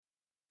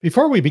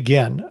Before we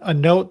begin, a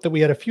note that we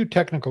had a few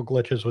technical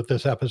glitches with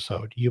this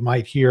episode. You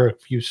might hear a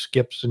few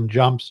skips and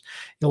jumps.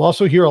 You'll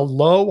also hear a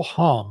low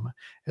hum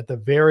at the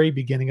very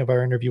beginning of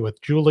our interview with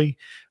Julie.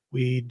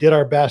 We did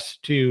our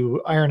best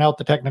to iron out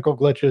the technical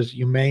glitches.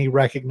 You may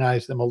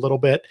recognize them a little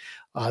bit.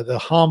 The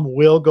hum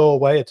will go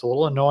away. It's a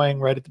little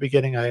annoying right at the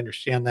beginning. I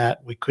understand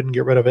that. We couldn't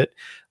get rid of it,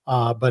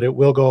 but it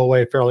will go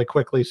away fairly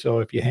quickly. So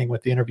if you hang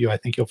with the interview, I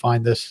think you'll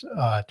find this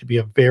to be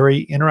a very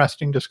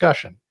interesting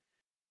discussion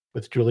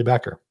with Julie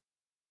Becker.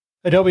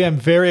 Adobe, I'm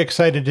very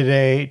excited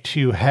today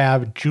to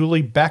have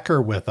Julie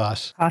Becker with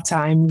us. Carter,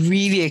 I'm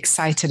really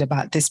excited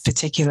about this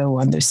particular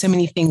one. There's so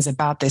many things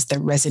about this that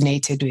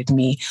resonated with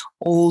me.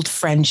 Old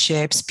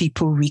friendships,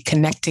 people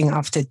reconnecting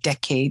after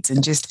decades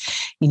and just,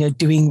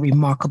 doing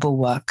remarkable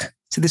work.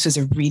 So this was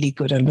a really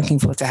good. I'm looking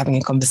forward to having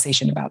a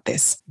conversation about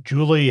this.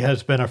 Julie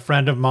has been a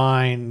friend of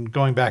mine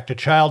going back to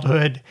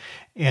childhood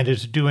and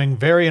is doing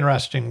very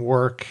interesting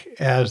work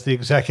as the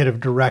executive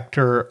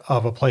director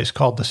of a place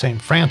called the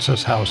St.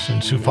 Francis House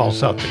in Sioux Falls,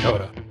 South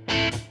Dakota.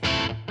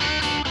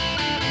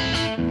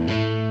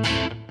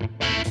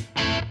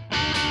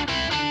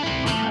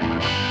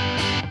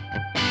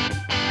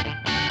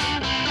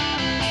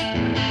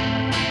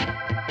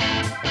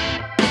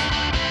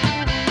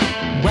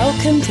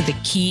 Welcome to The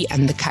Key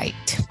and the Kite.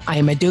 I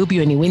am Adobe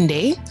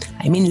Oniwinde.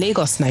 I'm in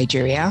Lagos,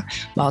 Nigeria,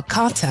 while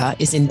Carter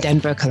is in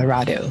Denver,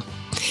 Colorado.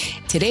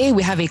 Today,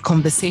 we have a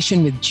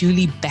conversation with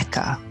Julie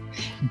Becker.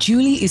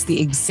 Julie is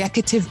the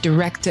executive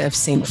director of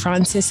St.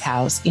 Francis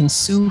House in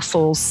Sioux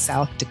Falls,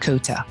 South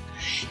Dakota.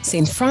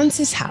 St.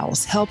 Francis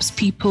House helps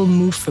people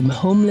move from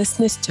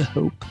homelessness to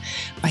hope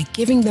by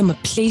giving them a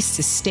place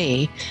to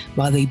stay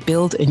while they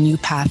build a new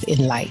path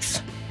in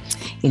life.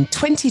 In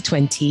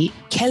 2020,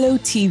 Kello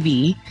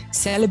TV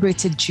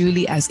celebrated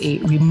Julie as a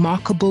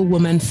Remarkable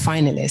Woman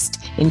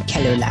finalist in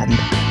Kelloland.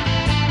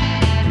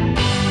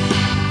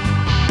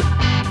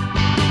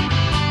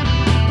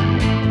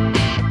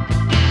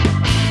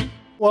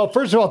 Well,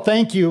 first of all,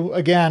 thank you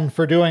again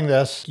for doing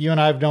this. You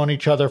and I have known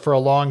each other for a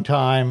long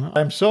time.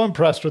 I'm so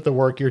impressed with the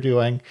work you're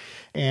doing.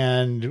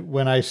 And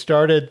when I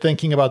started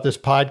thinking about this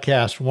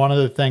podcast, one of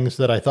the things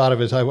that I thought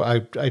of is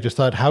I just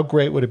thought, how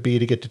great would it be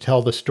to get to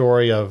tell the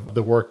story of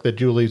the work that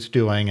Julie's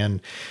doing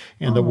and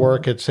the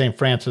work at St.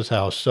 Francis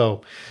House.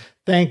 So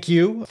thank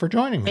you for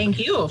joining me. Thank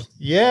you.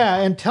 Yeah.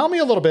 And tell me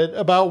a little bit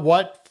about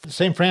what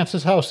St.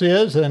 Francis House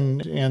is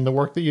and the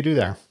work that you do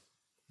there.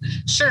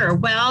 Sure.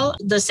 Well,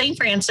 the St.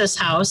 Francis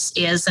House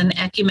is an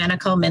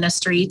ecumenical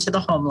ministry to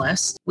the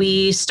homeless.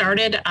 We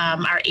started,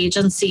 our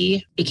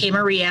agency became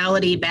a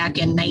reality back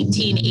in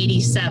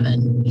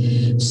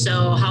 1987.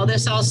 So how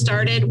this all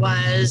started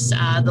was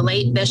the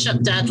late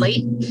Bishop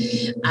Dudley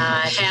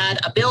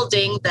had a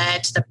building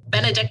that the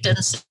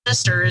Benedictine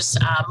sisters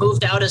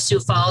moved out of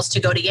Sioux Falls to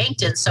go to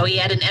Yankton. So he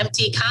had an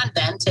empty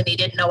convent and he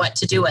didn't know what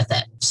to do with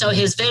it. So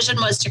his vision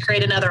was to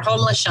create another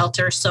homeless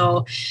shelter.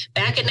 So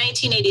back in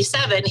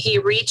 1987, he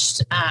reached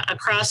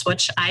across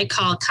which I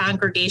call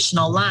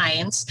congregational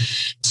lines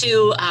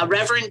to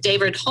Reverend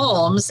David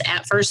Holmes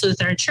at First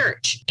Lutheran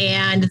Church.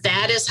 And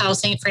that is how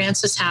St.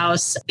 Francis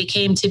House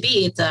became to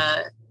be.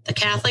 The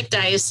Catholic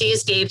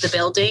diocese gave the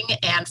building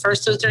and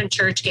First Lutheran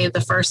Church gave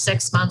the first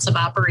 6 months of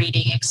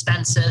operating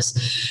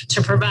expenses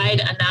to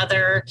provide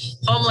another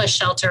homeless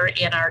shelter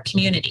in our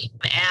community.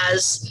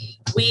 As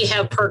we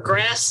have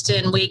progressed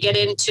and we get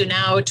into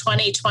now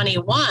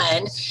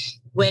 2021,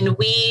 when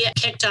we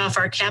kicked off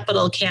our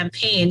capital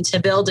campaign to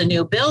build a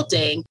new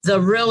building,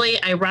 the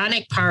really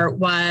ironic part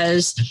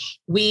was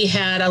we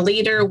had a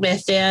leader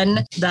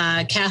within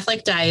the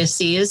Catholic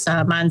diocese,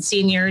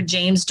 Monsignor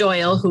James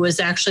Doyle, who was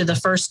actually the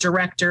first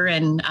director,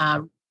 and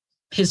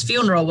his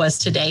funeral was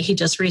today. He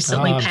just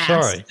recently passed.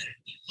 Sorry.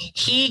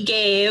 He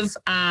gave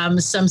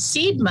some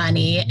seed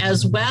money,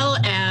 as well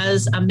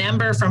as a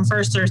member from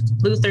First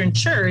Lutheran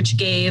Church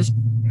gave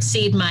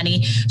seed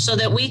money so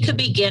that we could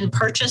begin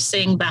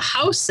purchasing the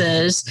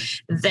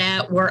houses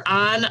that were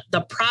on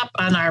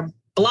our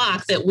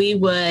block that we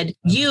would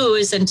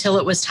use until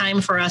it was time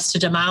for us to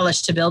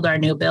demolish to build our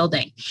new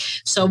building.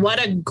 So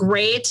what a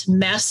great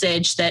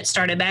message that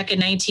started back in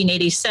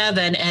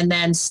 1987, and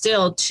then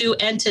still two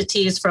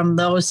entities from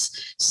those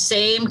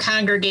same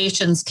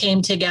congregations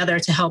came together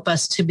to help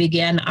us to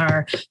begin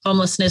our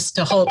Homelessness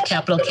to Hope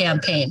capital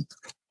campaign.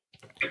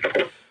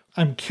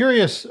 I'm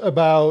curious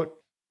about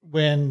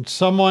when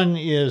someone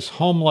is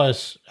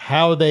homeless,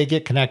 how they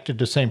get connected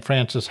to St.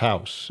 Francis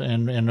House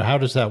and how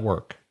does that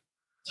work?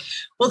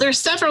 Well, there's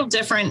several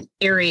different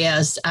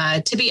areas.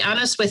 To be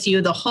honest with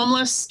you, the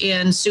homeless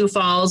in Sioux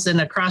Falls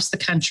and across the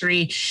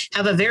country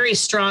have a very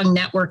strong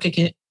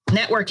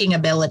networking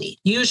ability.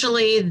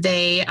 Usually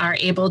they are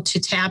able to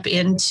tap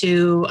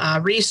into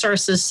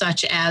resources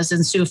such as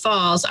in Sioux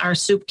Falls, our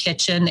soup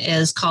kitchen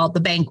is called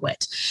The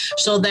Banquet.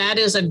 So that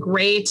is a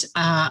great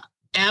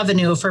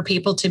avenue for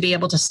people to be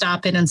able to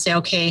stop in and say,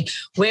 okay,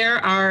 where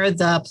are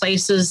the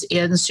places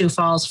in Sioux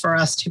Falls for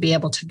us to be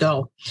able to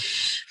go?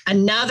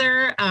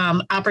 Another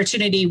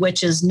opportunity,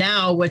 which is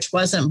now, which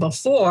wasn't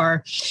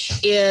before,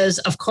 is,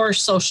 of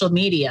course, social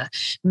media.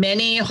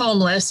 Many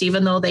homeless,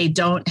 even though they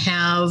don't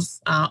have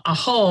a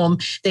home,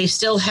 they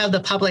still have the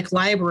public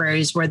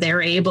libraries where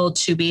they're able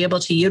to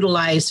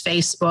utilize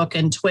Facebook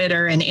and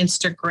Twitter and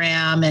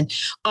Instagram and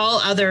all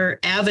other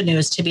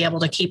avenues to be able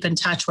to keep in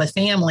touch with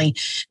family.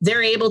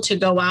 They're able to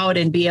go out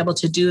and be able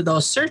to do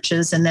those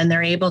searches, and then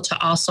they're able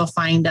to also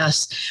find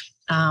us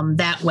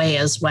that way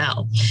as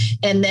well.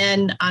 And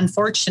then,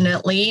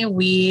 unfortunately,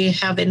 we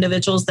have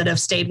individuals that have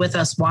stayed with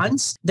us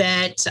once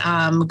that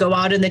go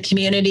out in the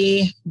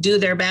community, do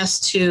their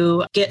best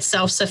to get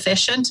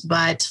self-sufficient,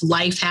 but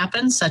life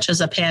happens, such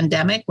as a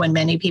pandemic when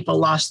many people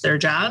lost their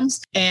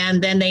jobs.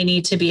 And then they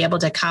need to be able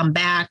to come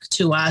back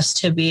to us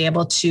to be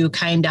able to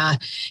kind of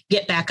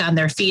get back on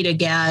their feet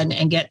again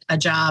and get a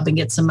job and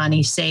get some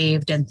money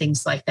saved and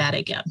things like that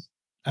again.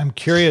 I'm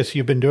curious,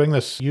 you've been in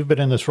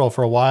this role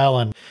for a while,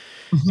 and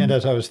And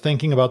as I was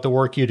thinking about the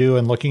work you do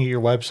and looking at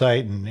your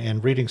website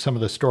and reading some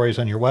of the stories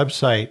on your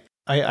website,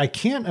 I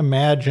can't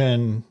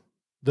imagine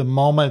the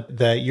moment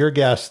that your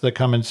guests that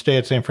come and stay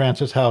at St.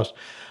 Francis House,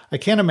 I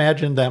can't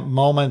imagine that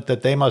moment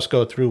that they must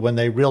go through when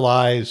they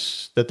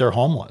realize that they're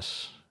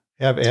homeless.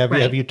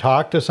 Have you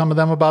talked to some of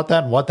them about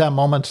that and what that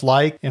moment's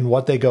like and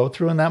what they go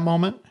through in that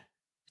moment?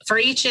 For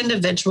each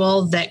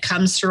individual that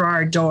comes through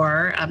our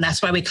door,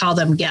 that's why we call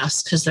them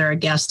guests, because they're a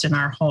guest in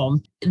our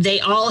home. They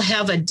all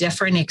have a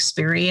different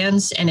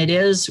experience, and it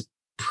is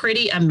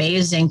pretty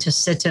amazing to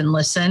sit and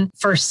listen.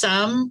 For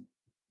some,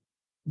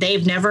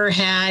 they've never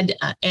had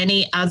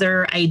any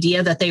other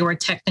idea that they were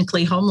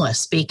technically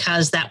homeless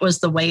because that was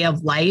the way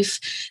of life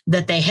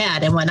that they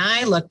had. And when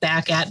I look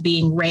back at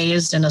being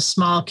raised in a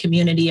small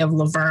community of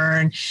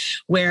Laverne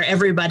where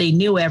everybody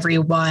knew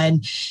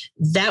everyone,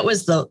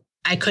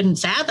 I couldn't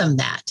fathom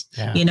that.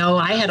 Yeah. You know,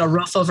 I had a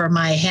roof over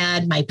my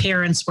head. My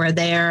parents were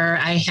there.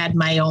 I had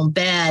my own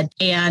bed.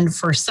 And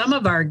for some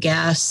of our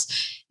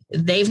guests,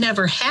 they've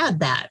never had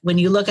that. When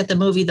you look at the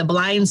movie The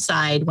Blind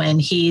Side, when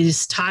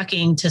he's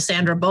talking to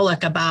Sandra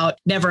Bullock about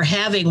never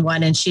having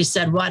one, and she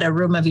said, "What, a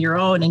room of your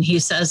own?" And he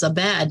says, "A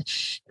bed."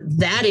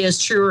 That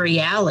is true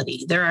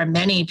reality. There are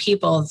many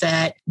people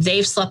that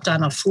they've slept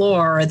on a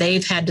floor, or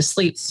they've had to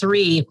sleep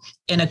 3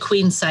 in a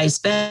queen size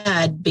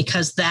bed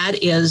because that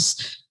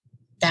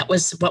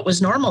was what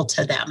was normal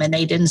to them. And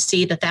they didn't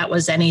see that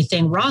was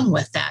anything wrong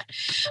with that.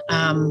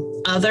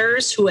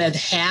 Others who have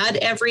had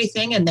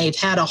everything and they've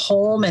had a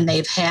home and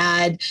they've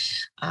had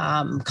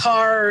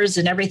cars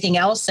and everything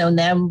else. And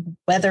then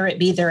whether it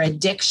be their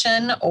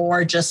addiction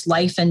or just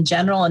life in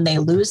general, and they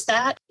lose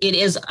that, it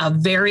is a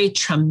very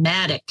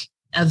traumatic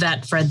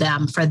event for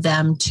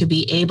them to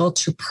be able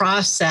to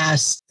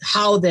process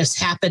how this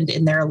happened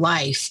in their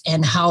life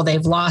and how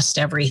they've lost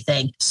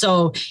everything.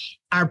 So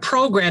our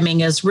programming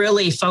is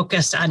really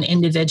focused on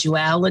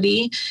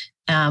individuality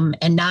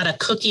and not a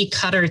cookie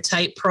cutter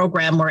type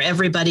program where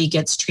everybody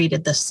gets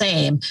treated the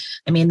same.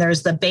 I mean,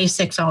 there's the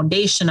basic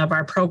foundation of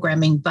our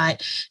programming,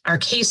 but our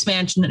case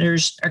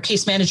managers,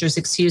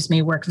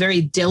 work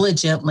very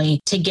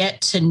diligently to get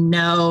to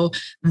know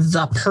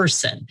the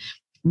person,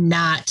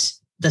 not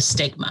the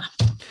stigma.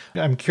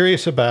 I'm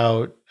curious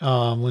about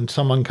when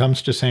someone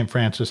comes to St.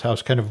 Francis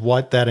House, kind of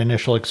what that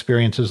initial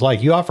experience is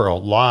like. You offer a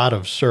lot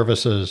of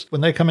services.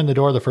 When they come in the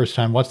door the first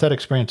time, what's that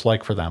experience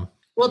like for them?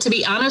 Well, to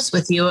be honest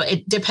with you,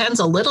 it depends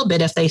a little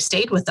bit if they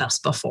stayed with us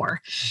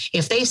before.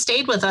 If they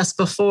stayed with us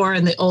before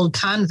in the old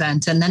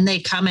convent and then they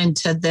come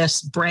into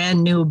this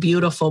brand new,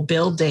 beautiful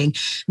building,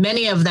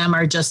 many of them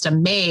are just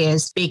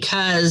amazed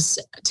because,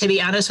 to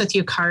be honest with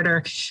you,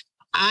 Carter,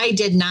 I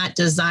did not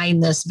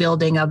design this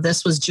building.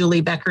 This was Julie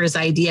Becker's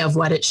idea of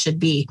what it should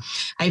be.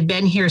 I've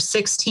been here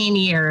 16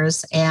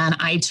 years, and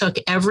I took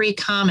every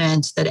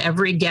comment that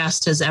every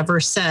guest has ever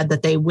said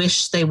that they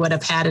wish they would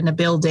have had in a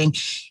building,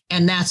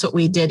 and that's what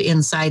we did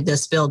inside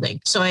this building.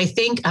 So I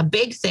think a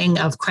big thing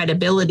of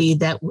credibility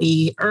that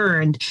we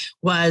earned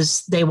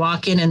was they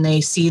walk in and they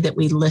see that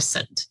we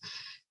listened.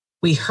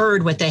 We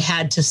heard what they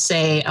had to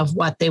say of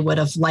what they would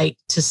have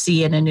liked to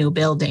see in a new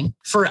building.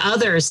 For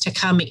others to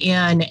come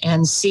in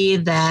and see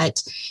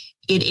that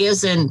it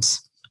isn't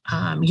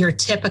your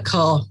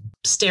typical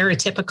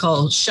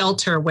stereotypical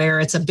shelter where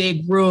it's a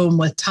big room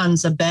with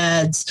tons of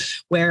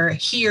beds, where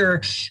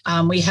here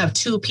we have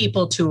 2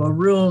 people to a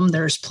room.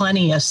 There's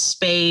plenty of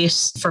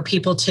space for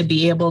people to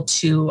be able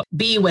to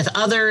be with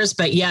others,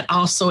 but yet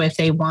also if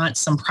they want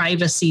some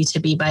privacy to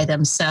be by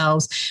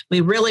themselves. We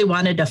really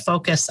wanted to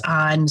focus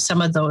on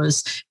some of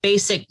those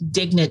basic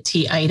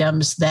dignity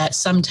items that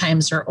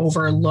sometimes are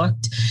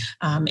overlooked,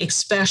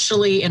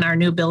 especially in our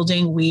new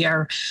building. We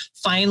are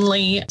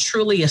finally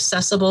truly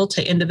accessible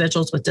to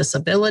individuals with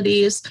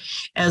disabilities,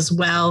 as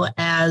well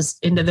as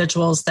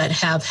individuals that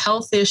have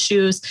health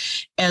issues,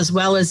 as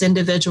well as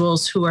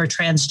individuals who are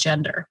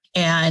transgender.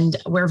 And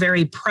we're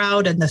very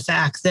proud in the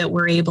fact that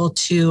we're able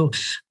to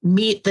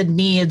meet the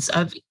needs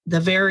of the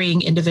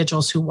varying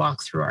individuals who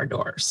walk through our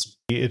doors.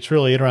 It's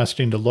really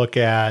interesting to look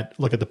at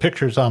the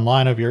pictures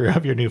online of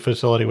your new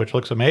facility, which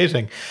looks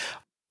amazing.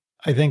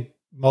 I think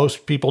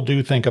most people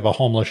do think of a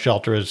homeless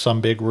shelter as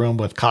some big room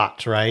with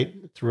cots, right,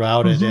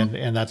 throughout it.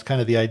 And that's kind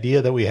of the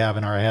idea that we have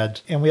in our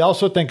heads. And we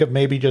also think of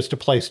maybe just a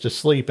place to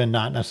sleep and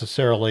not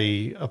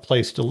necessarily a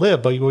place to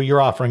live. But what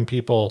you're offering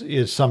people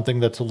is something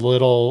that's a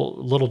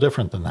little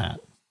different than that.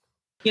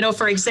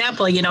 For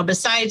example,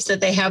 besides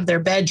that they have their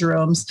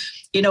bedrooms,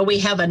 we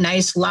have a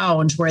nice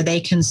lounge where they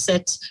can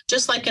sit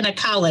just like in a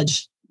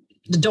college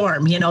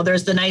dorm.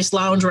 There's the nice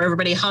lounge where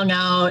everybody hung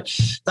out.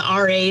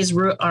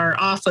 The our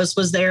office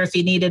was there if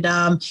you needed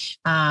them.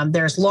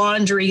 There's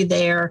laundry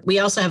there. We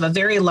also have a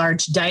very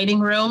large dining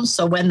room.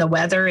 So when the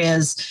weather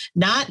is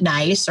not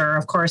nice, or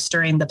of course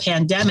during the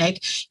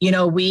pandemic,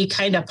 we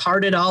kind of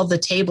parted all the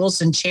tables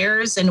and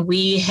chairs, and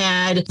we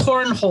had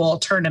cornhole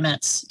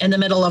tournaments in the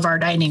middle of our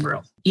dining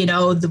room.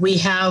 We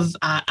have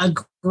a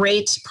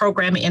great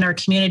program in our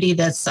community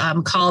that's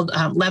called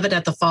Levitt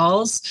at the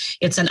Falls.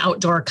 It's an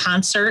outdoor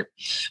concert.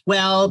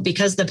 Well,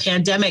 because the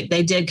pandemic,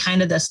 they did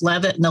kind of this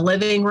Levitt in the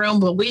living room.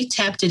 Well, we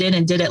tapped it in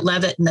and did it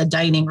Levitt in the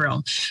dining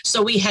room.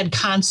 So we had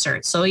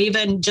concerts. So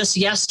even just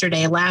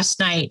last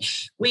night,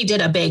 we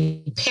did a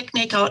big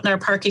picnic out in our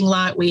parking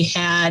lot. We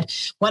had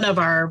one of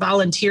our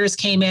volunteers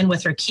came in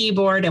with her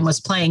keyboard and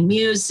was playing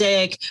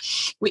music.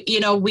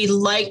 We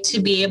like to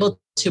be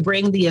able to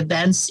bring the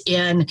events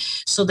in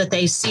so that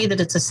they see that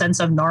it's a sense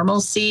of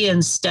normalcy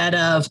instead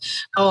of,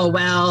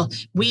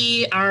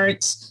 we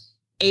aren't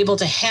able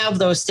to have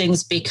those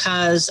things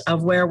because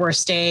of where we're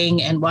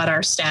staying and what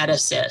our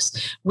status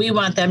is. We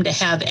want them to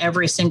have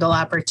every single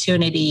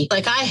opportunity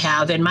like I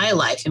have in my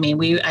life.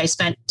 I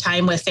spent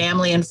time with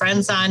family and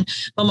friends on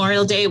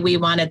Memorial Day. We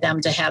wanted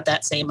them to have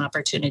that same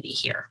opportunity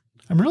here.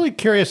 I'm really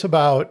curious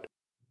about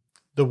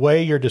the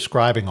way you're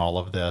describing all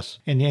of this.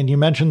 And you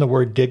mentioned the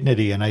word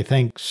dignity. And I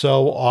think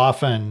so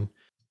often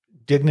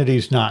dignity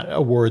is not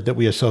a word that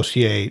we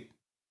associate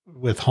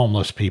with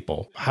homeless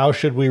people. How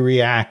should we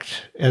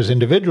react as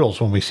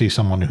individuals when we see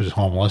someone who's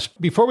homeless?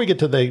 Before we get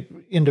to the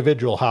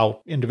individual,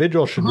 how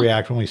individuals should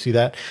react when we see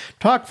that,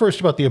 talk first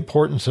about the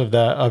importance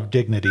of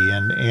dignity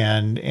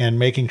and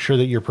making sure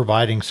that you're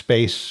providing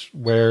space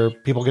where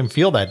people can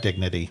feel that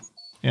dignity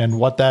and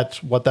what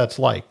that's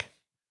like.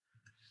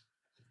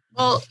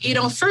 Well,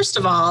 first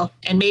of all,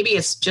 and maybe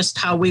it's just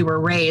how we were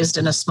raised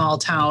in a small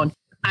town,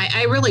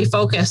 I really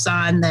focus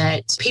on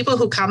that people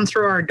who come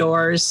through our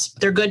doors,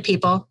 they're good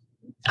people.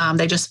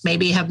 They just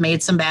maybe have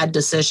made some bad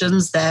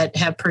decisions that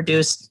have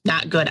produced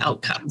not good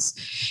outcomes.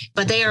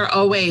 But they are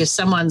always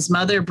someone's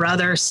mother,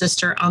 brother,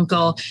 sister,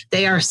 uncle.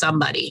 They are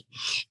somebody.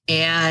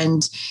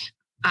 And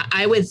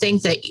I would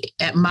think that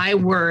at my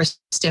worst,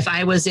 if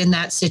I was in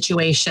that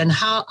situation,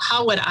 how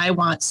would I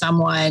want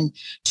someone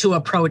to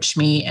approach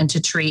me and to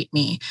treat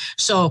me?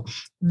 So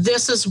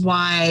this is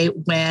why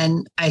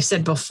when I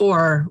said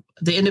before,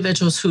 the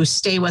individuals who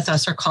stay with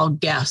us are called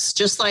guests.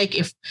 Just like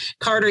if,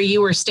 Carter,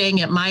 you were staying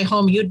at my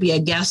home, you'd be a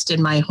guest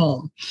in my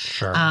home.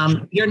 Sure.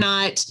 You're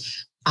not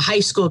a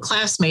high school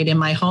classmate in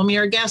my home,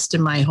 you're a guest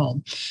in my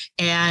home.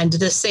 And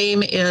the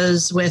same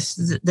is with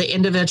the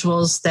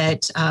individuals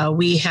that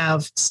we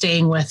have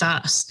staying with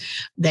us.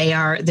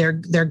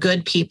 They're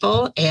good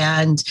people,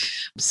 and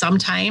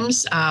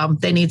sometimes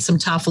they need some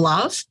tough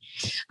love.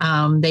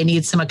 They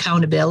need some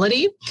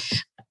accountability.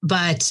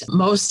 But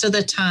most of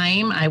the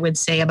time, I would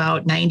say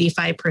about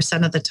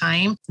 95% of the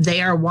time,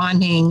 they are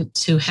wanting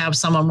to have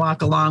someone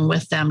walk along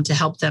with them to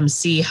help them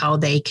see how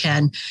they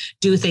can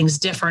do things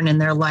different in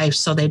their life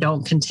so they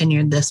don't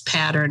continue this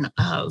pattern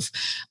of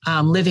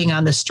living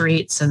on the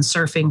streets and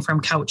surfing from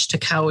couch to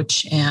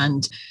couch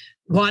and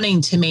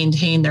wanting to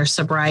maintain their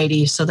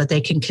sobriety so that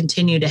they can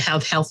continue to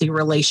have healthy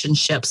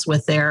relationships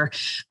with their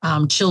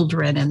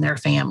children and their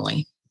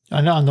family.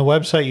 And on the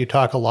website, you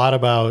talk a lot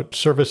about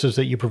services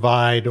that you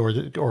provide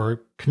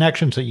or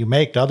connections that you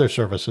make to other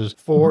services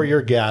for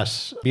your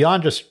guests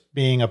beyond just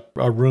being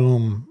a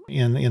room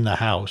in the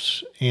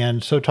house.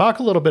 And so talk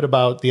a little bit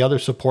about the other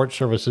support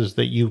services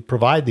that you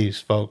provide these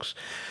folks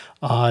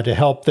to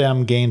help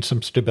them gain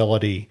some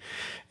stability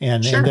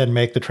and then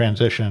make the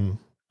transition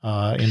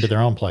into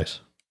their own place.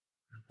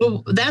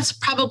 Well, that's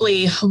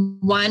probably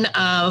one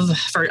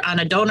on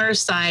a donor's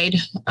side,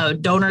 a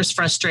donor's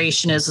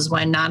frustration is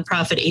when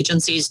nonprofit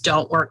agencies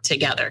don't work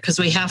together because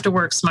we have to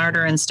work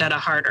smarter instead of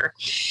harder.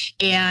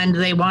 And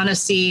they want to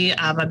see,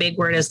 a big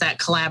word is that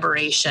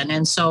collaboration.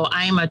 And so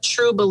I'm a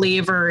true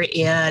believer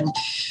in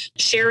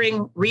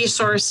sharing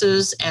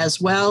resources as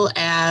well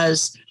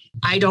as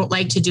I don't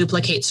like to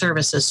duplicate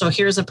services. So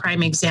here's a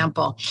prime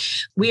example.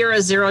 We are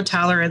a zero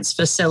tolerance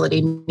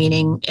facility,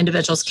 meaning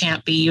individuals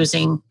can't be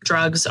using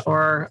drugs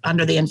or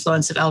under the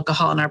influence of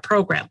alcohol in our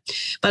program.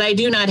 But I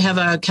do not have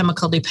a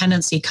chemical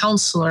dependency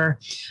counselor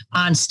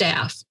on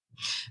staff.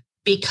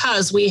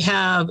 because we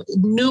have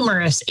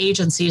numerous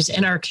agencies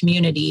in our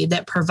community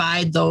that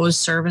provide those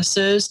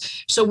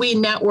services. So we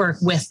network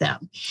with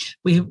them.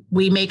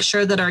 We make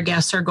sure that our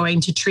guests are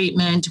going to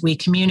treatment. We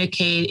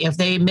communicate. If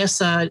they miss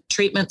a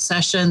treatment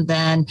session,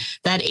 then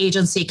that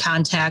agency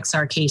contacts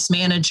our case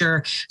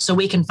manager so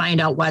we can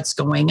find out what's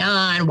going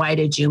on. Why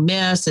did you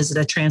miss? Is it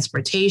a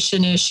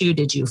transportation issue?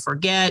 Did you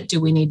forget? Do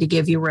we need to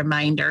give you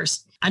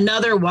reminders?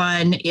 Another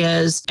one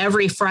is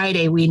every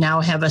Friday, we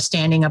now have a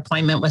standing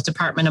appointment with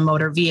Department of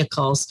Motor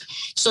Vehicles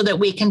so that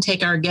we can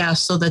take our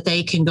guests so that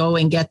they can go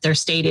and get their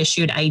state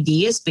issued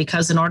IDs,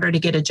 because in order to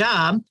get a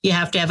job, you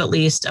have to have at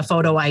least a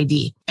photo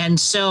ID. And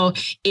so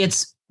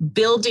it's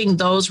building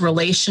those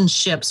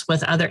relationships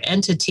with other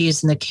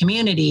entities in the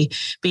community,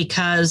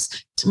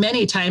 because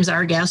many times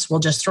our guests will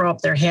just throw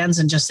up their hands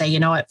and just say, you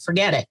know what,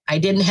 forget it. I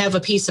didn't have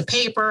a piece of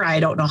paper. I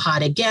don't know how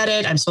to get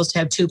it. I'm supposed to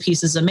have 2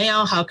 pieces of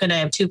mail. How can I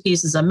have 2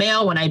 pieces of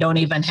mail when I don't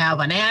even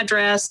have an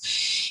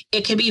address?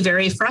 It can be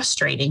very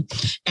frustrating.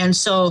 And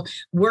so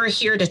we're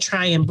here to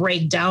try and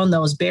break down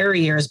those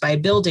barriers by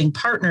building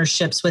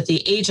partnerships with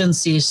the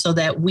agencies so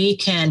that we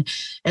can,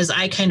 as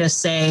I kind of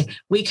say,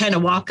 we kind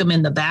of walk them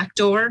in the back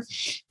door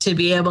to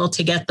be able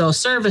to get those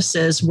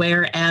services,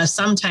 whereas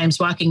sometimes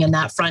walking in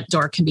that front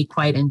door can be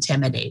quite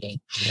intimidating.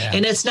 Yeah.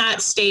 And it's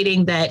not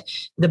stating that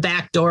the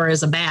back door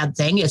is a bad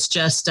thing. It's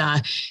just,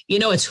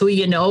 it's who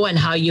you know and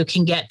how you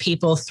can get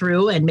people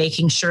through, and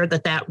making sure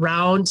that that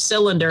round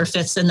cylinder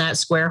fits in that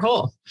square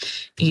hole.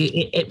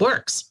 It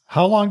works.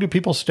 How long do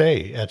people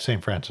stay at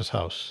St. Francis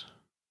House?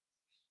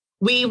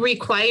 We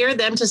require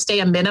them to stay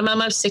a minimum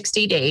of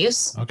 60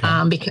 days,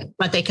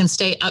 but they can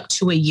stay up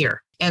to a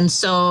year. And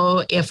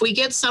so if we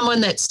get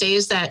someone that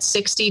stays that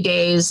 60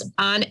 days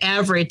on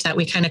average, that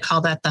we kind of call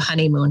that the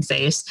honeymoon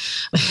phase.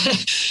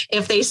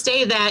 If they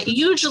stay that,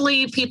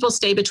 usually people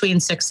stay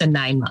between 6 and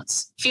 9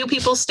 months. Few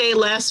people stay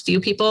less, few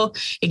people,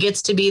 it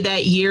gets to be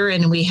that year,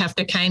 and we have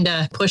to kind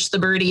of push the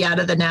birdie out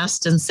of the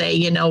nest and say,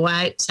 you know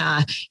what,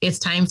 it's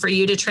time for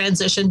you to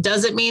transition.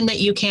 Doesn't mean that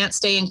you can't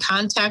stay in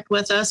contact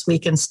with us. We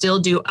can still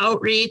do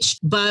outreach,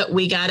 but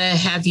we got to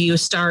have you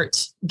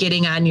start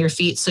getting on your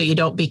feet so you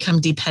don't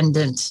become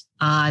dependent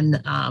on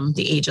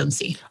the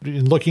agency.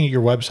 In looking at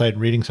your website and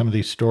reading some of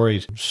these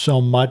stories, so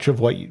much of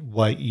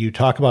what you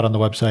talk about on the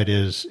website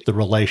is the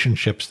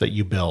relationships that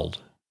you build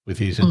with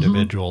these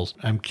individuals.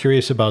 I'm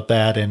curious about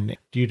that. And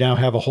do you now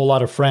have a whole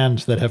lot of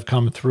friends that have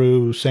come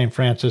through St.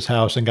 Francis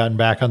House and gotten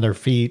back on their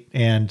feet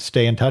and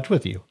stay in touch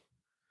with you?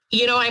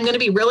 I'm going to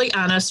be really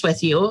honest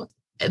with you.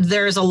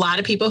 There's a lot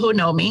of people who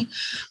know me.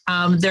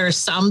 There's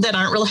some that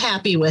aren't real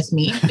happy with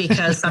me,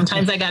 because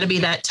sometimes I got to be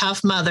that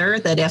tough mother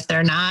that if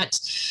they're not,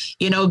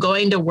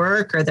 going to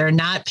work, or they're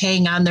not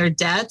paying on their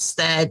debts,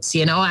 that,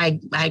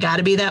 I got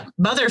to be that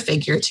mother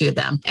figure to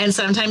them. And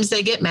sometimes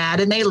they get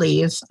mad and they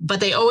leave, but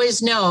they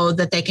always know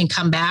that they can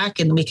come back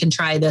and we can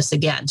try this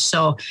again.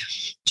 So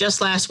just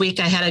last week,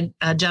 I had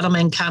a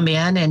gentleman come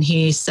in, and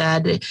he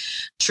said,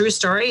 true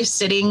story,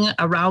 sitting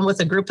around with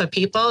a group of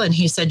people. And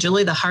he said,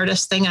 Julie, the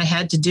hardest thing I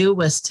had to do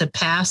was to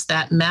pass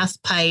that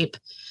meth pipe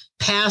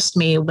past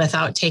me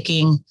without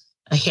taking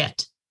a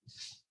hit.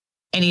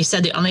 And he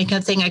said, the only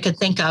thing I could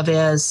think of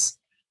is,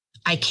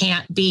 I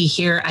can't be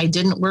here. I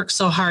didn't work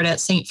so hard at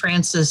St.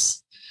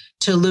 Francis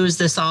to lose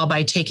this all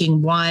by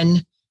taking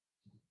one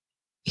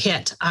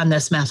hit on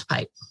this meth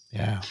pipe.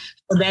 Yeah.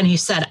 So then he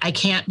said, I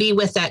can't be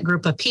with that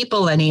group of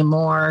people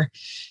anymore,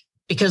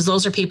 because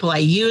those are people I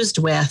used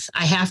with.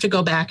 I have to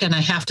go back and I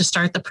have to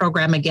start the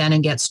program again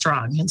and get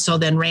strong. And so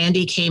then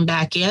Randy came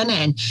back in,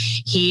 and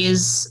he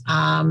is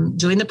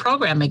doing the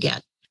program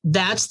again.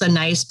 That's the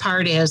nice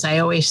part. Is I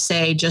always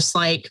say, just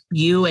like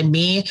you and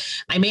me,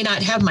 I may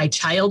not have my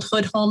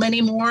childhood home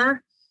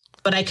anymore,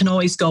 but I can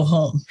always go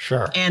home.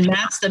 Sure. And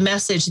that's the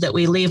message that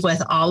we leave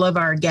with all of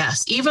our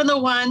guests, even the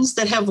ones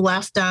that have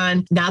left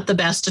on not the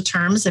best of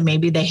terms, and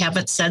maybe they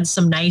haven't said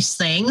some nice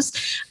things.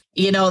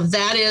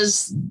 That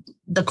is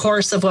the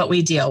course of what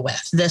we deal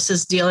with. This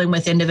is dealing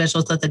with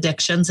individuals with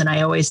addictions. And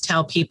I always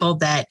tell people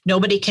that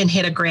nobody can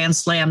hit a grand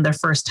slam their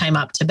first time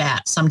up to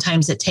bat.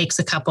 Sometimes it takes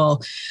a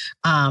couple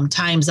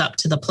times up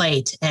to the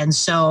plate. And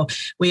so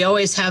we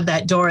always have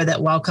that door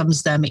that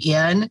welcomes them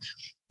in,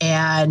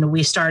 and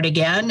we start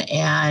again.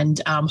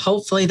 And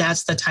hopefully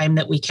that's the time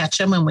that we catch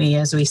them, and we,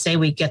 as we say,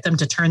 we get them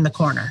to turn the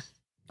corner.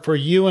 For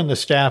you and the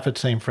staff at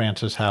St.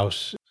 Francis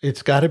House,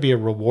 it's got to be a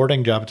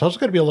rewarding job. It's also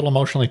got to be a little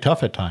emotionally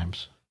tough at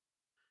times.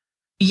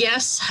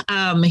 Yes.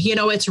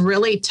 It's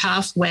really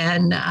tough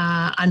when,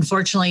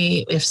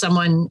 unfortunately, if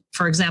someone,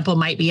 for example,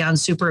 might be on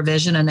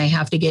supervision and they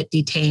have to get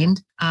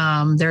detained.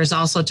 There's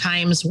also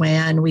times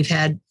when we've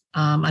had,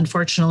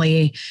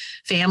 unfortunately,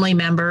 family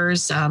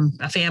members,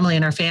 a family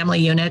in our family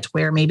unit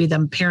where maybe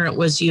the parent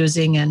was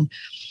using, and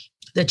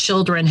the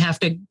children have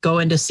to go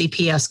into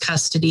CPS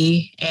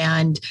custody,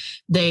 and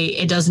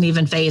it doesn't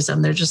even faze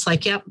them. They're just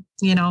like, yep,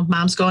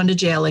 mom's going to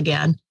jail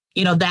again.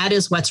 That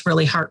is what's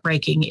really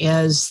heartbreaking,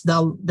 is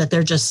that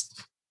they're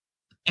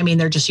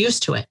just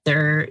used to it.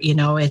 They're,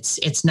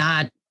 it's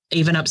not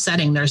even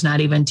upsetting. There's not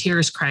even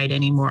tears cried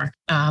anymore.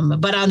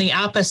 But on the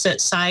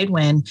opposite side,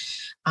 when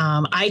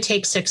I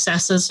take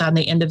successes on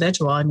the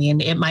individual, I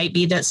mean, it might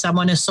be that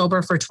someone is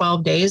sober for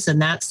 12 days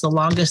and that's the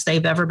longest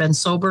they've ever been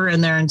sober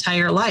in their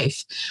entire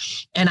life.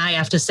 And I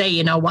have to say,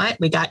 you know what?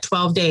 We got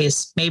 12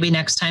 days. Maybe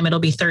next time it'll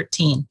be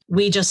 13.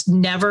 We just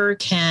never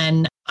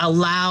can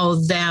allow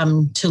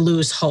them to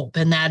lose hope.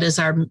 And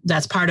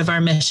that's part of our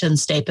mission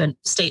statement,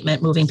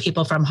 moving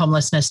people from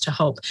homelessness to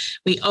hope.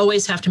 We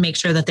always have to make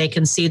sure that they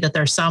can see that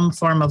there's some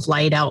form of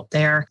light out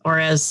there, or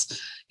as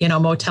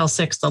Motel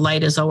 6, the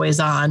light is always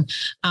on.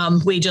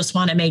 We just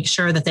want to make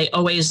sure that they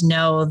always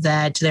know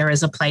that there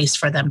is a place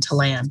for them to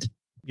land.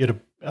 You had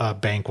a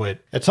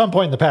banquet at some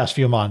point in the past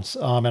few months,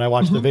 and I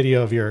watched the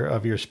video of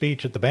your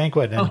speech at the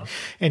banquet,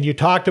 and you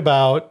talked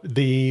about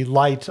the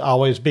lights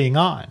always being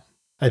on.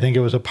 I think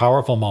it was a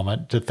powerful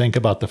moment to think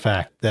about the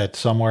fact that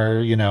somewhere,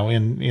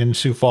 in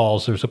Sioux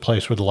Falls, there's a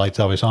place where the light's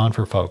always on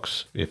for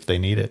folks if they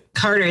need it.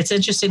 Carter, it's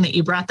interesting that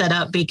you brought that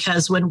up,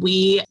 because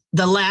the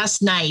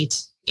last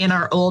night in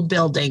our old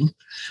building,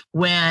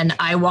 when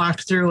I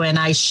walked through and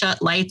I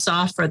shut lights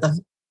off for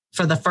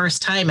the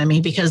first time, I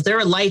mean, because there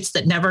are lights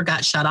that never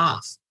got shut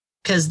off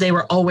because they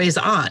were always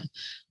on.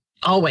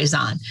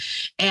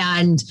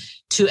 And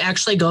to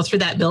actually go through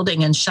that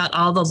building and shut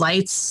all the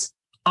lights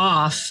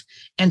off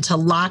and to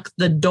lock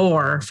the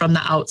door from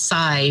the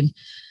outside,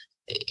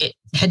 it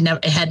had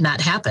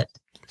not happened.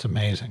 It's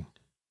amazing.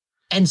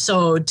 And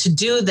so to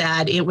do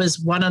that, it was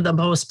one of the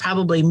most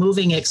probably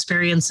moving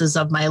experiences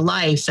of my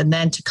life. And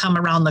then to come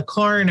around the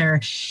corner,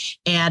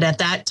 and at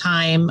that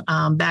time,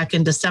 back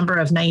in December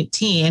of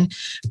 19,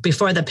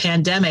 before the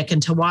pandemic,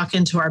 and to walk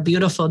into our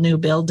beautiful new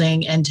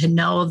building and to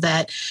know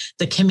that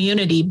the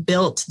community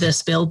built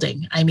this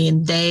building. I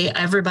mean,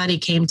 everybody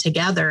came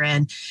together,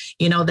 and,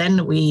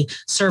 then we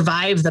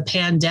survived the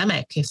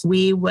pandemic. If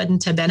we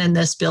wouldn't have been in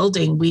this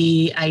building,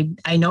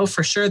 I know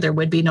for sure there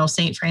would be no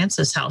St.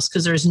 Francis House,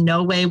 because there's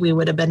no way we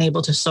would have been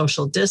able to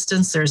social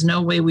distance. There's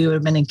no way we would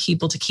have been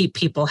able to keep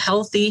people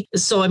healthy.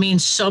 So, I mean,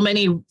 so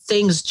many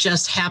things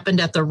just happened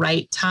at the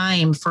right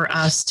time for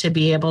us to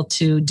be able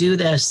to do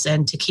this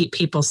and to keep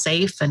people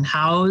safe and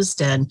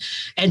housed and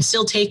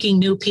still taking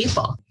new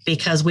people,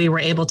 because we were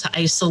able to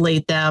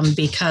isolate them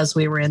because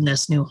we were in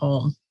this new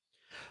home.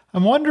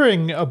 I'm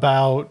wondering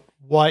about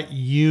what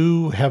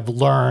you have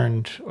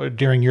learned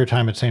during your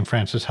time at St.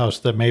 Francis House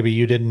that maybe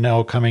you didn't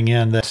know coming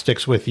in that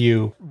sticks with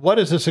you. What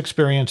has this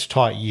experience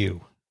taught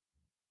you?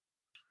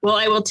 Well,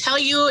 I will tell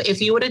you,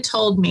 if you would have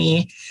told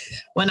me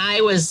when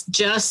I was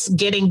just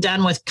getting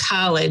done with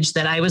college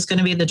that I was going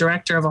to be the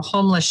director of a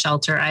homeless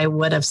shelter, I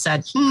would have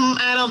said,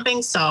 I don't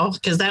think so,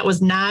 because that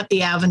was not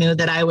the avenue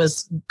that I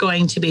was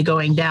going to be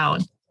going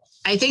down.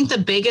 I think the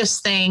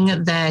biggest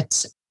thing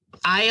that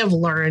I have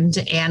learned,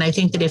 and I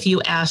think that if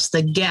you ask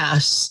the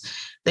guests,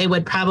 they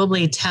would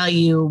probably tell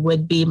you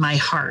would be my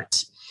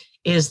heart,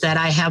 is that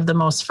I have the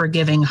most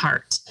forgiving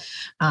heart.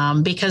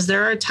 Because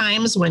there are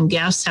times when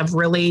guests have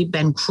really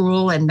been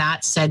cruel and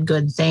not said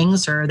good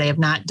things, or they have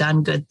not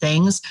done good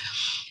things.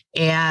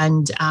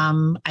 And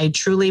I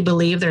truly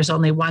believe there's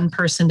only one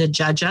person to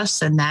judge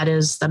us, and that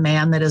is the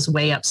man that is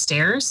way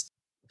upstairs.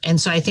 And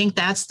so I think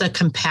that's the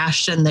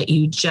compassion that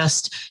you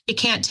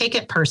can't take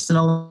it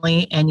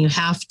personally. And you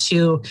have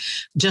to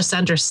just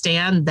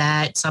understand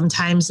that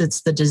sometimes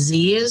it's the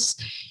disease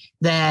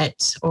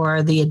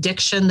or the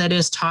addiction that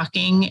is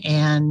talking,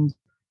 and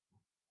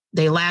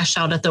they lash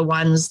out at the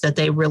ones that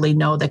they really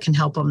know that can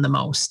help them the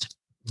most.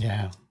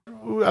 Yeah.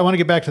 I want to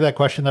get back to that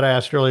question that I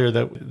asked earlier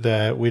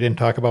that we didn't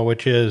talk about,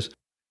 which is,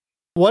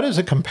 what is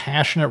a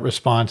compassionate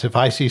response if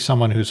I see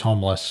someone who's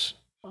homeless?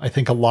 I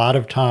think a lot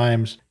of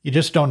times you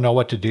just don't know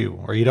what to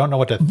do, or you don't know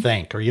what to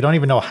think, or you don't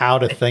even know how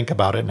to think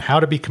about it and how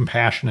to be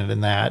compassionate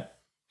in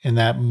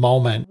that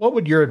moment. What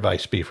would your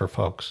advice be for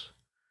folks?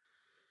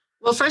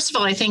 Well, first of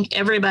all, I think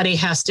everybody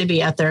has to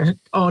be at their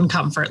own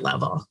comfort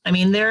level. I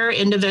mean, there are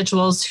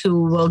individuals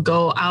who will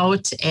go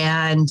out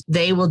and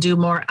they will do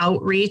more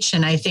outreach.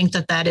 And I think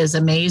that is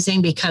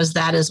amazing, because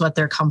that is what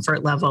their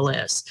comfort level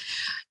is.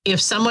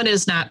 If someone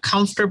is not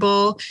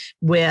comfortable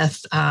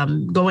with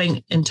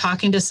going and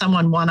talking to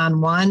someone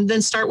one-on-one,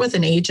 then start with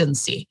an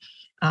agency.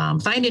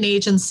 Find an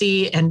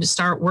agency and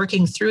start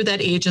working through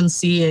that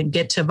agency and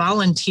get to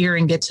volunteer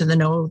and get to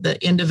know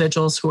the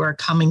individuals who are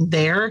coming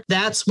there.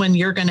 That's when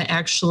you're going to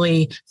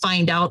actually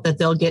find out that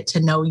they'll get to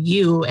know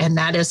you. And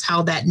that is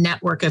how that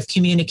network of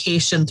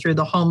communication through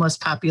the homeless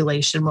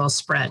population will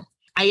spread.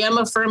 I am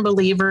a firm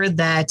believer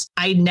that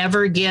I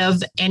never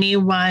give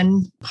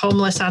anyone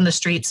homeless on the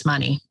streets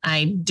money.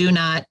 I do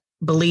not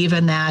believe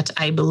in that.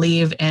 I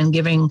believe in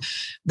giving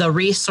the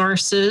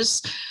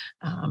resources.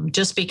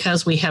 Just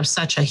because we have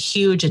such a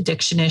huge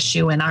addiction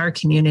issue in our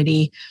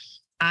community,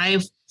 I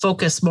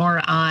focus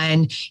more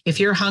on, if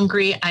you're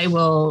hungry, I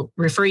will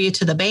refer you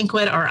to the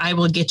banquet, or I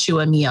will get you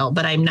a meal,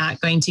 but I'm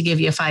not going to give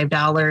you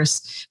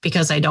 $5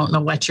 because I don't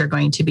know what you're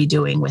going to be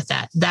doing with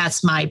that.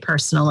 That's my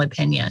personal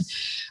opinion.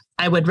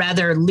 I would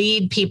rather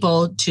lead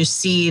people to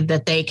see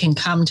that they can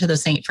come to the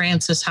St.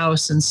 Francis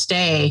House and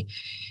stay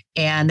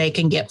and they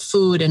can get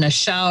food and a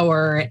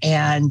shower,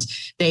 and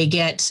they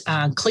get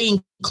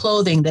clean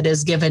clothing that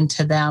is given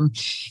to them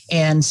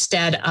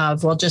instead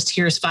of, well, just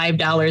here's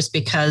 $5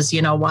 because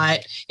you know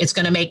what, it's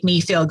going to make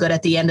me feel good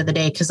at the end of the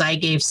day because I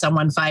gave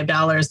someone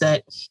 $5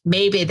 that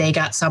maybe they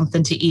got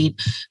something to eat,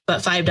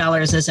 but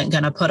 $5 isn't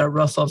going to put a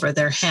roof over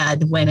their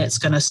head when it's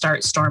going to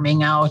start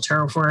storming out,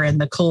 or if we're in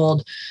the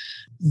cold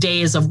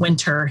days of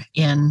winter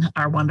in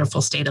our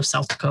wonderful state of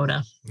South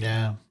Dakota.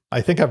 Yeah. I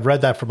think I've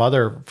read that from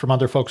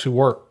other folks who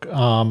work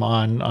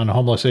on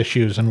homeless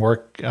issues and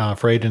work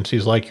for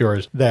agencies like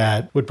yours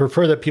that would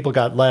prefer that people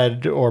got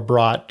led or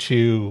brought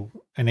to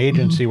an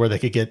agency where they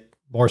could get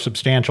more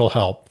substantial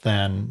help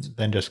than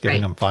just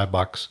giving them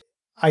 $5.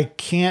 I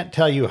can't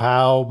tell you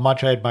how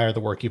much I admire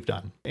the work you've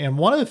done. And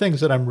one of the things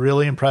that I'm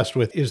really impressed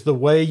with is the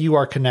way you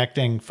are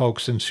connecting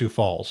folks in Sioux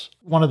Falls.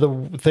 One of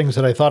the things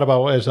that I thought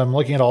about as I'm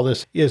looking at all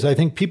this is I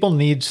think people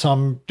need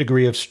some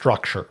degree of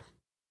structure.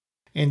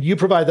 And you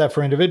provide that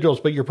for individuals,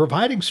 but you're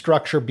providing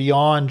structure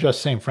beyond just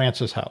St.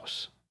 Francis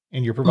House.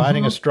 And you're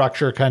providing a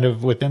structure kind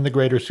of within the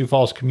greater Sioux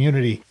Falls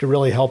community to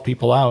really help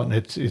people out. And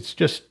it's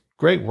just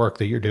great work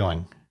that you're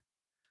doing.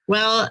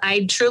 Well,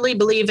 I truly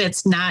believe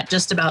it's not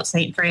just about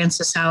St.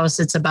 Francis House.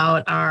 It's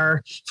about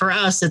for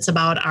us, it's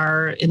about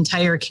our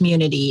entire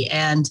community.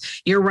 And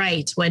you're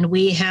right. When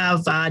we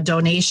have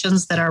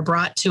donations that are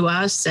brought to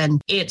us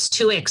and it's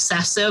too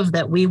excessive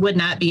that we would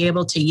not be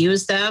able to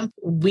use them,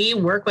 we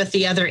work with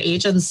the other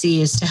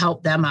agencies to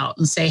help them out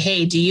and say,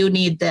 hey, do you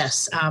need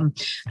this?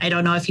 I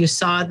don't know if you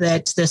saw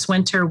that this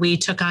winter we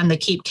took on the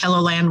Keep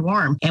Kelloland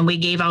Warm, and we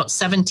gave out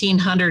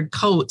 1,700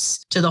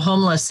 coats to the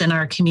homeless in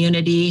our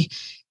community.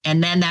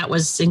 And then that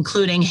was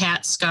including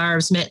hats,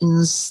 scarves,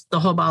 mittens, the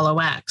whole ball of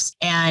wax.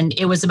 And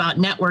it was about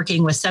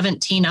networking with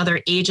 17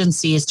 other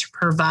agencies to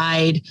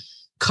provide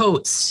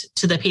coats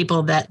to the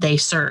people that they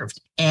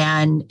served.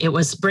 And it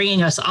was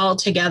bringing us all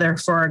together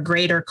for a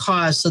greater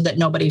cause so that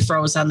nobody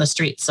froze on the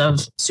streets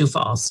of Sioux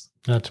Falls.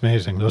 That's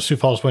amazing. Those Sioux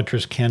Falls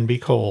winters can be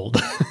cold.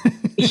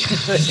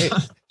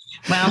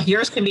 Well,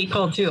 yours can be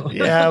cold too.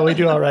 Yeah, we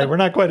do all right. We're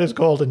not quite as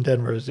cold in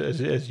Denver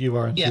as you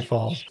are in Sioux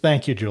Falls.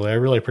 Thank you, Julie. I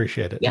really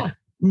appreciate it. Yeah.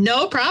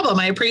 No problem.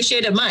 I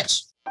appreciate it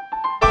much.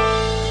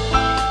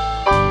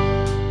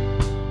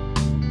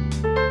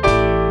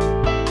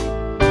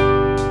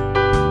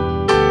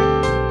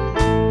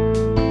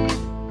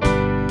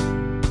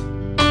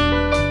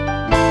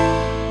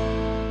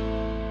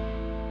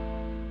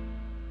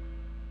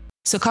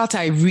 So, Carter,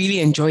 I really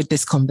enjoyed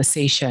this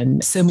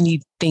conversation. So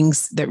many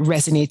things that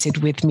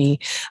resonated with me.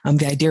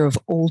 The idea of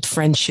old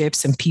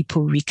friendships and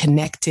people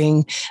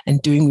reconnecting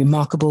and doing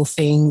remarkable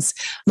things,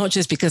 not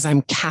just because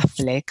I'm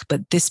Catholic,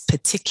 but this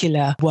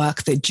particular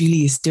work that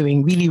Julie is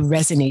doing really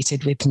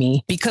resonated with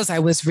me because I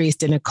was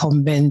raised in a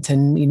convent.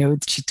 And, you know,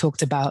 she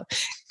talked about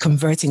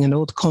converting an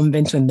old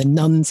convent when the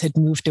nuns had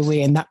moved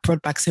away. And that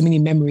brought back so many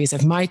memories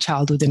of my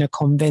childhood in a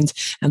convent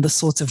and the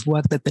sorts of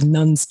work that the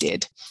nuns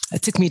did.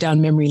 It took me down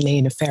memory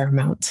lane a fair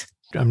amount.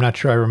 I'm not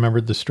sure I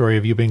remembered the story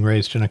of you being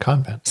raised in a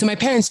convent. So my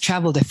parents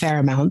traveled a fair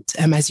amount.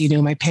 As you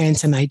know, my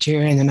parents are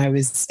Nigerian and I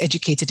was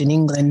educated in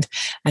England.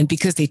 And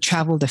because they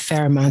traveled a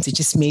fair amount, it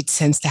just made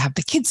sense to have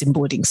the kids in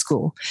boarding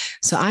school.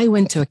 So I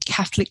went to a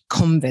Catholic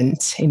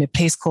convent in a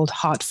place called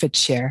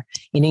Hertfordshire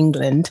in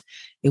England.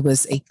 It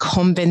was a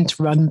convent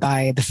run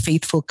by the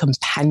Faithful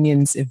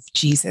Companions of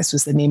Jesus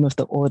was the name of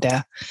the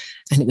order.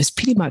 And it was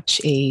pretty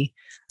much a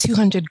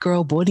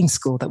 200-girl boarding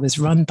school that was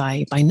run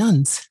by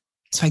nuns.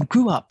 So I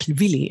grew up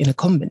really in a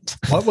convent.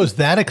 What was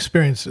that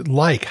experience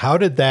like? How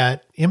did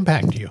that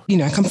impact you? You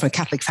know, I come from a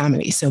Catholic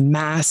family, so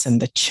Mass and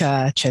the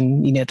church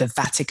and, you know, the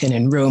Vatican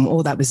and Rome,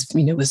 all that was,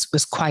 you know, was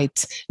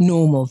quite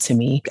normal to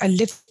me. I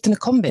lived in a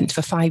convent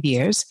for 5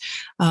 years.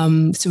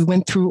 So we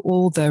went through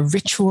all the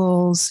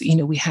rituals. You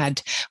know, we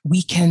had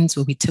weekends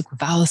where we took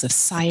vows of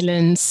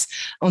silence.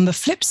 On the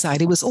flip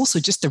side, it was also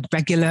just a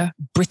regular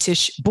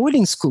British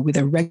boarding school with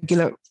a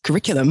regular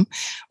curriculum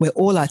where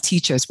all our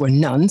teachers were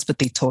nuns, but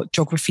they taught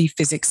geography,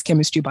 physics,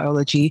 chemistry,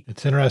 biology.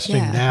 It's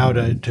interesting now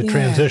to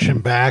transition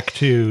back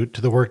to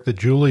the work that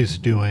Julie's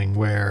doing,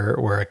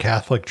 where a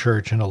Catholic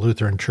church and a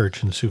Lutheran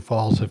church in Sioux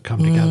Falls have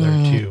come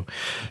together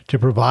to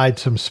provide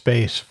some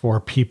space for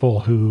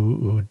people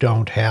who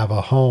don't have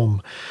a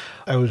home.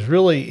 I was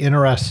really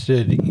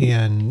interested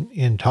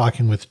in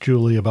talking with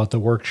Julie about the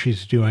work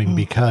she's doing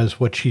because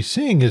what she's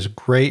seeing is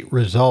great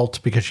results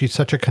because she's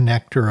such a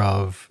connector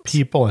of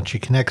people and she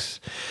connects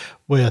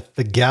with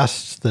the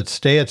guests that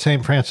stay at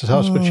St. Francis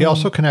House, but she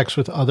also connects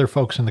with other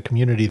folks in the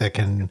community that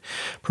can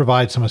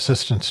provide some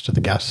assistance to the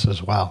guests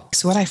as well.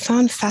 So what I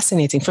found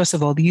fascinating, first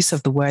of all, the use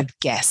of the word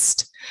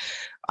guest,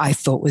 I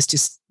thought was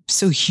just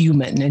so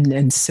human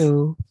and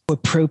so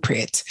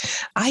appropriate.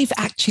 I've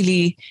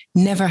actually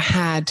never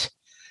had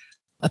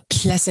a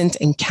pleasant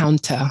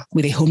encounter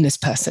with a homeless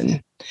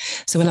person.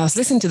 So when I was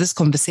listening to this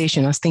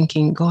conversation, I was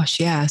thinking, gosh,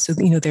 yeah. So,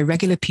 you know, they're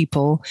regular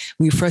people.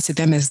 We refer to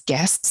them as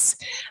guests.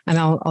 And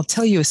I'll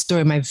tell you a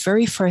story. My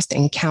very first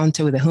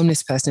encounter with a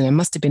homeless person, I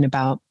must have been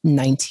about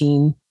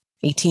 19,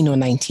 18 or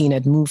 19,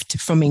 I'd moved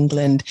from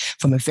England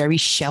from a very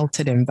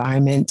sheltered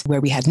environment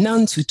where we had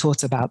nuns who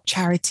taught about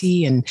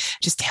charity and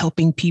just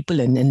helping people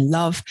and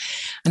love.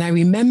 And I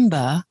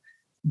remember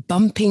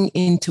bumping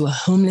into a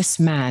homeless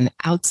man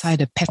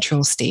outside a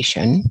petrol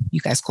station.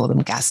 You guys call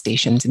them gas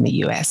stations in the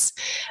US.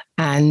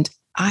 And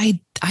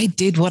I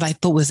did what I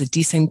thought was a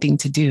decent thing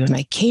to do. And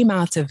I came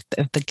out of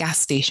the gas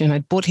station. I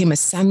bought him a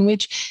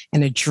sandwich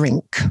and a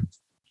drink,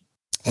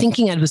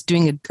 thinking I was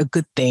doing a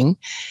good thing.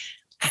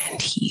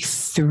 And he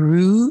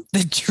threw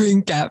the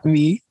drink at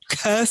me,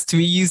 cursed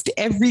me, used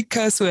every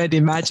curse word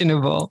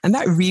imaginable. And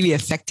that really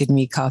affected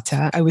me,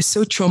 Carter. I was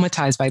so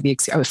traumatized by the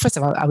experience. First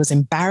of all, I was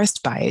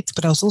embarrassed by it,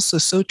 but I was also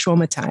so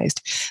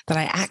traumatized that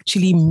I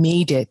actually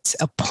made it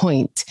a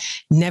point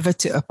never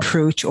to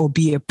approach or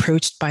be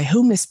approached by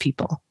homeless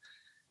people.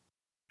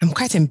 I'm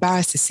quite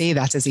embarrassed to say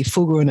that as a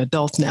full-grown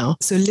adult now.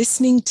 So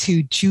listening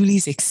to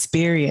Julie's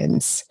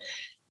experience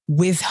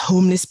with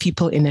homeless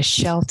people in a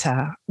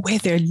shelter where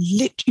they're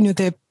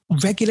they're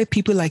regular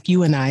people like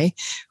you and I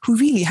who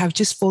really have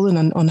just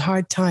fallen on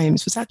hard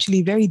times was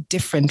actually very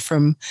different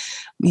from,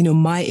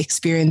 my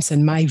experience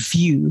and my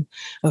view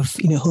of,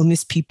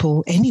 homeless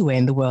people anywhere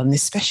in the world, and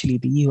especially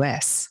the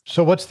US.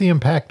 So what's the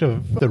impact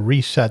of the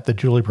reset that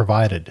Julie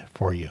provided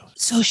for you?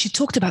 So she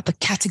talked about the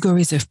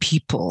categories of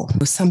people.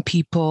 Some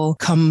people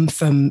come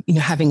from,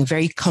 having a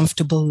very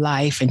comfortable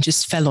life and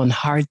just fell on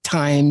hard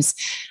times.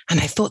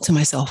 And I thought to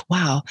myself,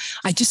 wow,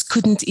 I just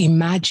couldn't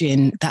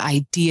imagine the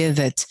idea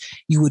that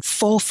you would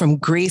fall from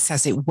grace,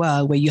 as it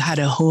were, where you had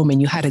a home and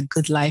you had a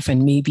good life,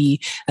 and maybe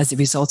as a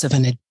result of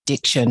an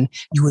addiction,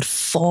 you would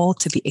fall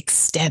to the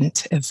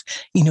extent of,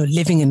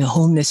 living in a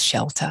homeless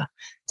shelter.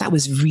 That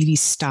was really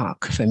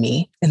stark for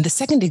me. And the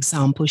second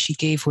example she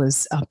gave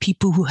was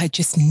people who had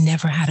just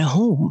never had a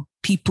home.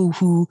 People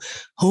who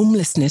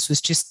homelessness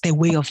was just their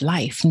way of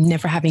life.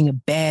 Never having a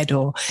bed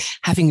or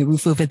having a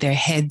roof over their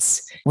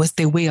heads was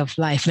their way of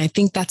life. And I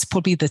think that's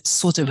probably the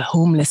sort of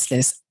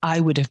homelessness I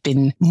would have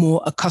been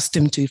more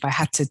accustomed to if I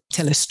had to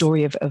tell a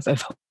story of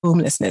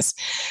homelessness.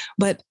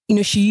 But,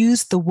 she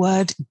used the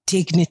word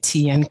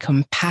dignity and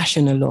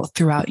compassion a lot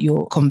throughout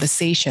your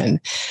conversation.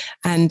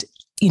 And,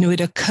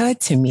 it occurred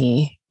to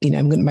me,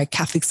 my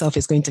Catholic self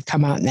is going to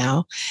come out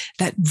now,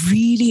 that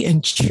really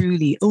and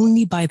truly,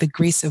 only by the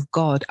grace of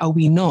God are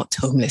we not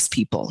homeless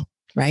people,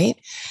 right?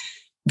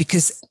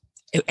 Because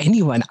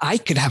I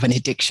could have an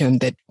addiction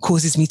that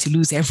causes me to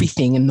lose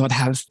everything and not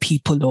have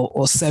people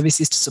or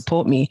services to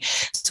support me.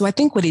 So I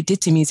think what it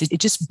did to me is it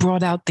just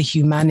brought out the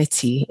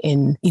humanity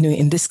in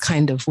this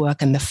kind of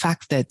work, and the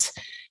fact that,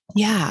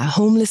 yeah,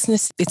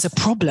 homelessness, it's a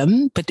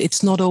problem, but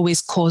it's not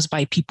always caused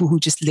by people who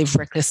just live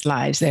reckless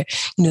lives. There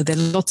are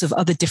lots of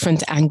other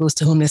different angles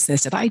to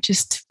homelessness that I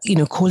just,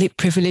 call it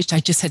privileged. I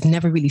just had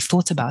never really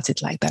thought about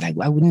it like that.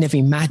 I would never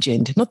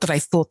imagined, not that I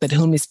thought that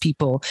homeless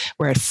people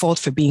were at fault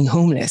for being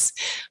homeless.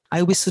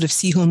 I always sort of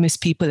see homeless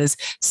people as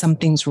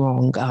something's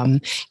wrong.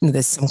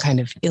 There's some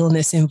kind of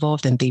illness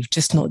involved and they've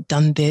just not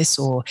done this,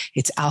 or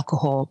it's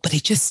alcohol. But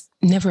it just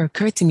never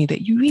occurred to me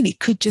that you really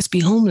could just be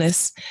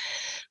homeless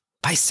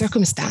by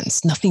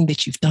circumstance, nothing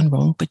that you've done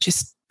wrong, but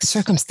just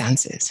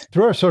circumstances.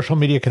 Through our social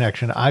media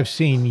connection, I've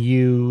seen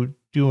you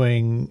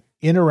doing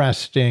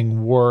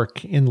interesting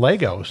work in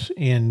Lagos,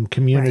 in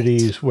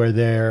communities where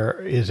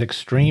there is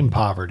extreme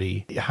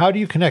poverty. How do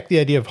you connect the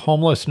idea of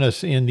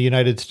homelessness in the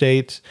United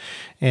States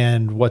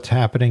and what's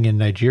happening in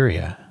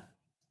Nigeria?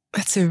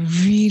 That's a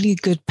really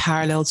good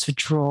parallel to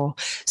draw.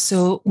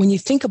 So when you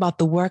think about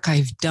the work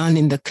I've done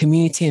in the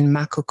community in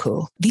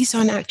Makoko, these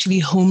aren't actually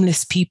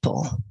homeless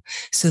people.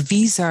 So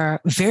these are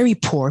very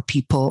poor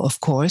people, of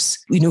course,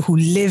 who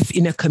live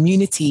in a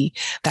community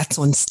that's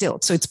on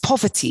stilts. So it's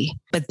poverty,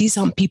 but these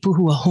aren't people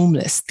who are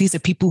homeless. These are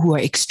people who are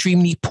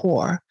extremely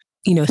poor,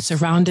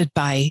 surrounded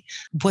by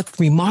what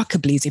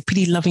remarkably is a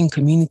pretty loving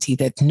community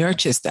that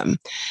nurtures them.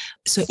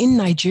 So in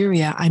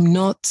Nigeria,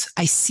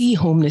 I see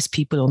homeless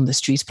people on the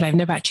streets, but I've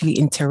never actually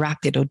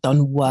interacted or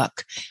done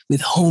work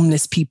with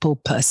homeless people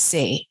per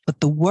se. But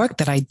the work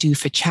that I do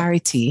for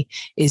charity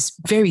is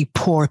very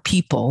poor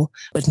people,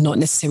 but not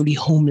necessarily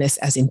homeless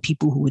as in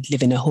people who would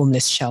live in a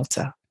homeless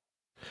shelter.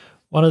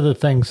 One of the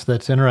things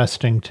that's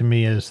interesting to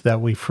me is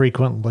that we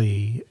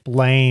frequently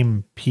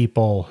blame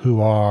people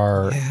who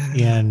are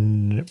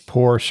in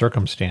poor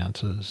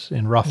circumstances,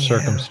 in rough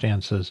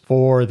circumstances,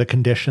 for the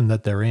condition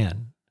that they're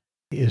in.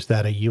 Is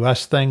that a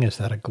U.S. thing? Is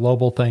that a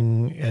global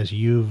thing? As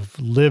you've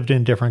lived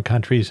in different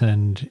countries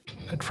and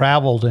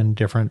traveled in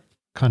different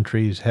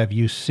countries, have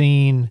you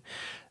seen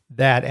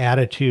that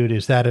attitude?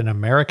 Is that an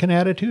American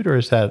attitude, or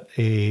is that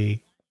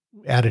a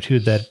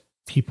attitude that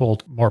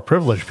more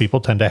privileged people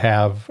tend to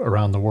have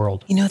around the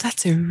world?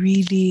 That's a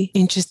really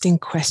interesting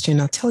question.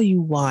 I'll tell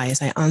you why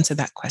as I answer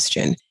that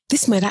question.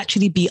 This might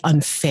actually be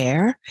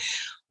unfair,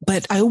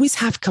 but I always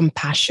have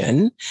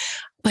compassion.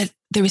 But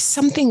there is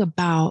something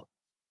about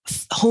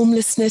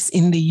homelessness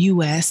in the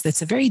US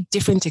that's a very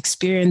different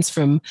experience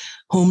from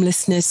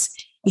homelessness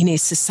in a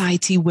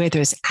society where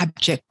there's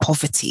abject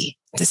poverty.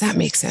 Does that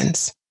make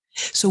sense?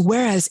 So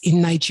whereas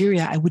in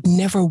Nigeria, I would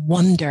never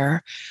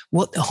wonder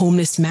what the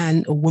homeless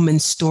man or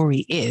woman's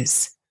story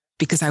is,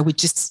 because I would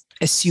just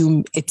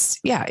assume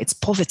it's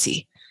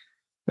poverty,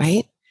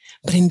 right?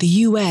 But in the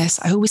US,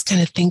 I always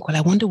kind of think, well,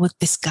 I wonder what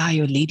this guy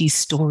or lady's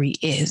story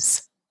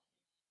is.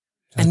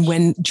 And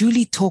when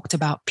Julie talked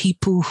about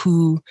people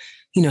who,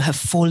 have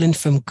fallen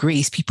from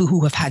grace, people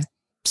who have had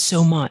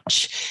so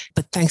much,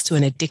 but thanks to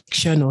an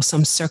addiction or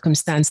some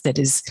circumstance that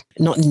is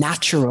not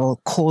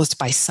natural, caused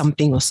by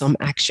something or some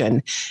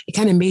action, it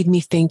kind of made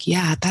me think,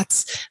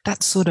 that's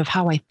sort of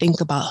how I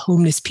think about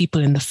homeless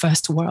people in the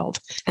first world.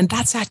 And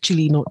that's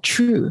actually not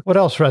true. What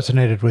else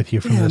resonated with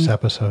you from this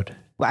episode?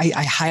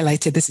 I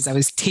highlighted this as I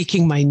was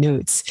taking my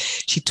notes.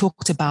 She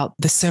talked about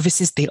the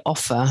services they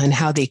offer and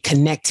how they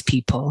connect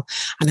people.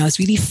 And I was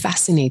really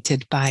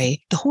fascinated by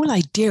the whole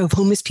idea of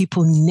homeless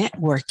people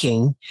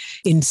networking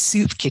in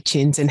soup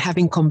kitchens and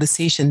having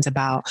conversations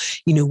about,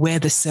 where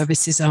the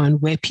services are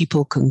and where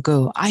people can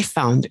go. I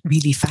found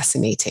really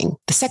fascinating.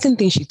 The second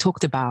thing she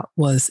talked about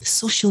was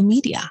social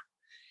media.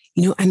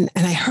 And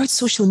I heard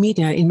social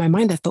media in my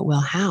mind. I thought, well,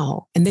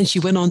 how? And then she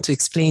went on to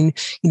explain,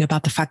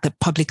 about the fact that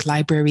public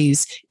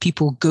libraries,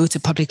 people go to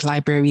public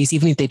libraries,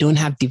 even if they don't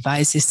have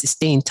devices, to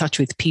stay in touch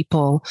with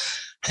people.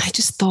 And I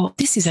just thought,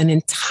 this is an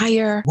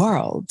entire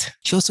world.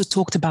 She also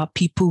talked about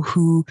people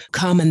who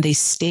come and they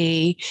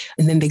stay,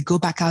 and then they go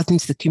back out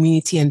into the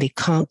community and they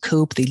can't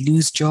cope. They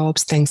lose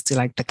jobs thanks to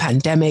the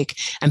pandemic,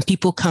 and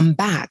people come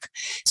back.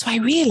 So I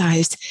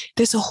realized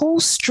there's a whole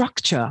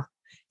structure.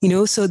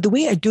 So the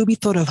way Adobe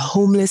thought of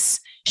homeless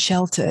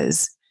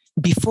shelters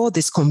before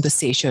this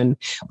conversation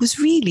was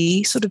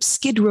really sort of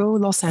Skid Row,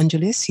 Los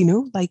Angeles,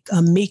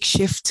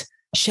 makeshift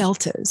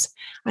shelters.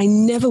 I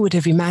never would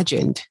have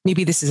imagined,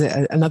 maybe this is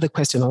another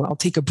question, I'll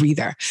take a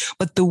breather,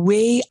 but the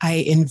way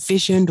I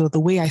envisioned or the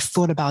way I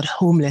thought about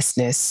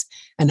homelessness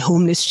and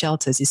homeless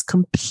shelters is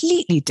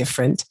completely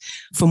different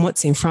from what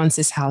St.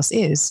 Francis House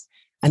is.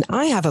 And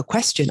I have a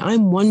question.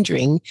 I'm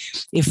wondering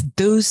if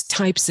those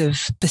types of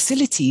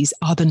facilities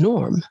are the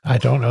norm. I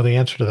don't know the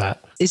answer to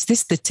that. Is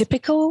this the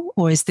typical,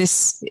 or is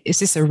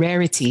this a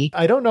rarity?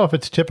 I don't know if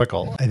it's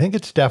typical. I think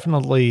it's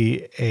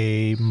definitely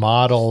a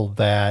model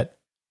that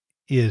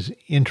is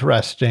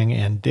interesting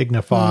and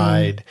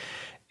dignified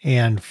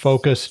and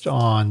focused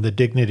on the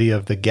dignity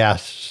of the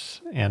guests.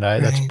 And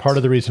that's part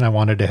of the reason I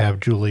wanted to have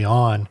Julie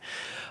on.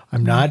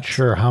 I'm not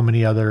sure how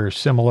many other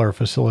similar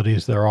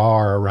facilities there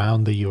are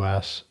around the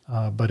U.S.,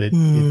 but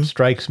it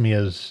strikes me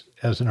as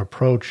an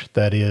approach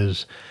that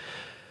is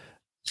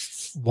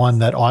one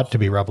that ought to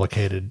be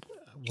replicated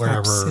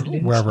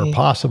wherever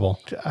possible.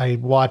 I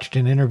watched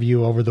an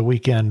interview over the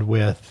weekend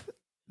with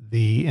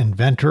the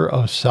inventor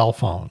of cell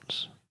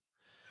phones.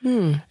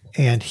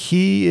 And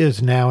he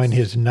is now in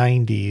his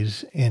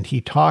 90s, and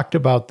he talked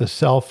about the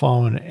cell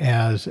phone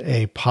as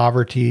a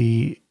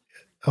poverty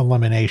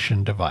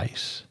elimination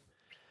device.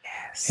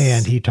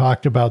 And he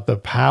talked about the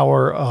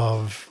power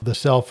of the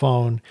cell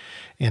phone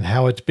and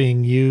how it's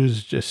being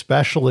used,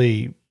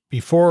 especially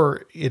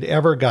before it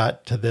ever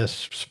got to this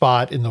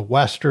spot in the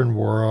Western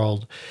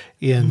world,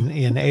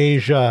 in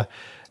Asia.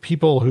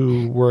 People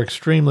who were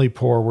extremely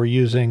poor were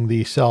using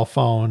the cell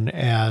phone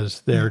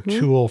as their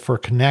tool for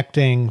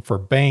connecting, for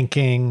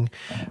banking,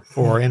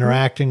 for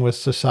interacting with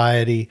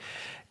society.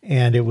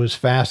 And it was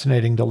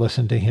fascinating to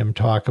listen to him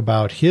talk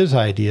about his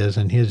ideas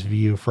and his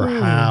view for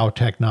how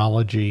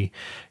technology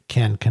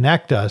can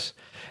connect us.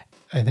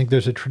 I think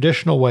there's a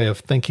traditional way of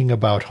thinking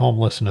about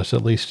homelessness,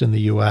 at least in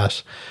the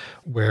U.S.,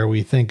 where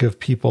we think of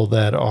people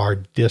that are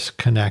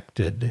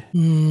disconnected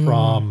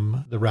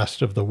from the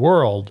rest of the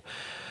world.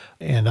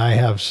 And I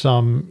have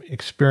some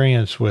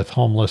experience with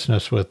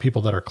homelessness with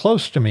people that are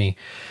close to me,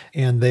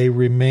 and they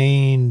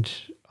remained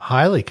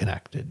highly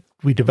connected.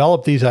 We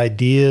develop these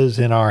ideas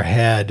in our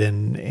head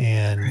and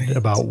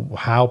about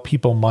how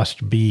people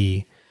must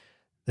be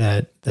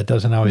that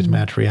doesn't always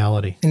match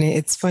reality. And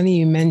it's funny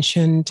you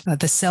mentioned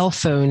the cell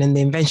phone and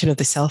the invention of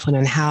the cell phone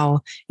and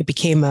how it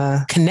became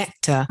a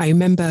connector. I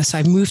remember, so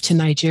I moved to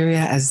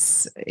Nigeria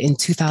in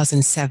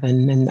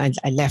 2007, and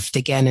I left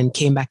again and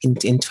came back in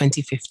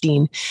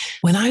 2015.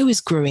 When I was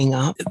growing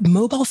up,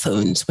 mobile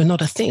phones were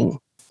not a thing.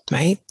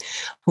 Right?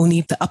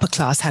 Only the upper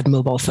class had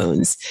mobile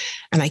phones.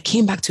 And I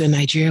came back to a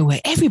Nigeria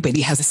where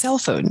everybody has a cell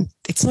phone.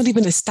 It's not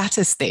even a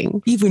status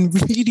thing. Even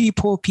really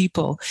poor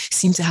people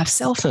seem to have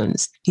cell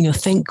phones.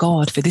 Thank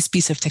God for this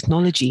piece of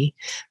technology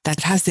that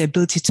has the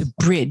ability to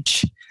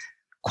bridge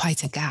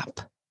quite a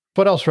gap.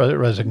 What else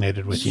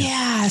resonated with you?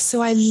 Yeah.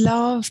 So I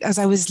loved, as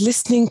I was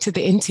listening to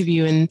the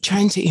interview and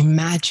trying to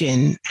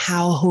imagine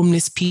how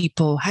homeless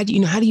people, how do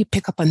you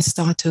pick up and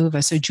start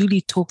over? So Julie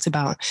talked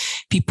about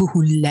people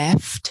who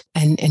left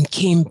and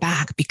came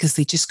back because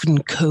they just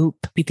couldn't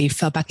cope. They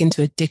fell back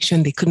into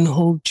addiction. They couldn't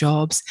hold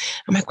jobs.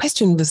 And my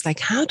question was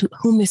how do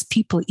homeless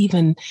people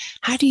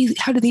how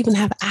do they even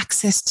have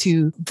access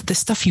to the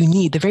stuff you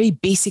need, the very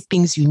basic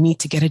things you need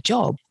to get a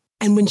job?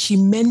 And when she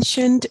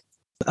mentioned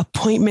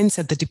appointments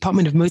at the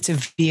Department of Motor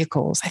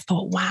Vehicles. I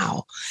thought,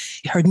 wow,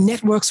 her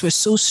networks were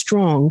so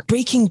strong,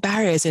 breaking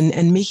barriers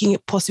and making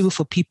it possible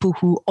for people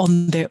who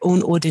on their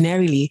own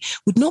ordinarily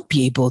would not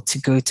be able to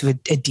go to a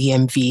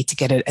DMV to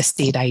get a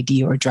state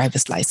ID or a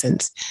driver's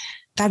license.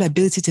 That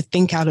ability to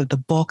think out of the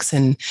box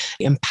and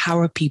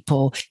empower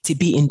people to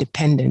be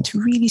independent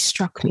really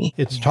struck me.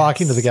 It's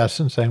talking to the guests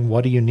and saying,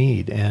 what do you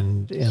need?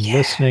 And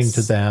listening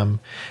to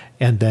them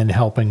and then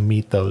helping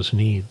meet those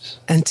needs.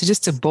 And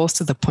to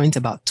bolster the point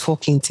about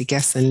talking to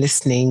guests and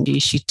listening,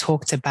 she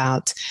talked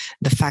about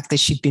the fact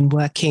that she'd been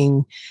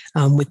working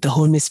with the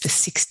homeless for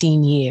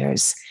 16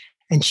 years.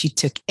 And she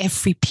took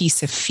every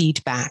piece of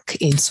feedback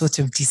in sort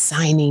of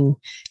designing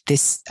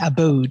this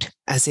abode,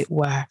 as it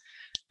were.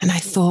 And I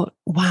thought,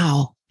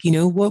 wow,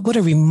 what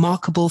a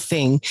remarkable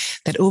thing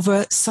that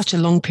over such a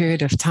long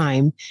period of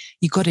time,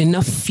 you got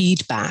enough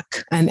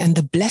feedback and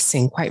the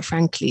blessing, quite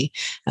frankly,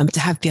 to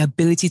have the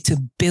ability to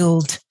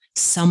build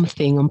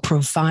something and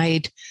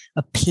provide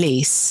a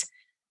place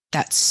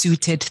that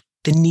suited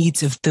the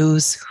needs of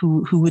those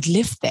who would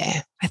live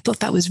there. I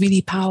thought that was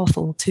really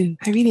powerful too.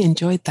 I really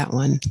enjoyed that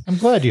one. I'm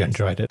glad you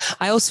enjoyed it.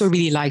 I also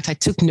really I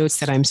took notes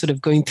that I'm sort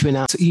of going through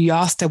now. So you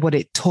asked her what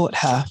it taught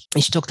her,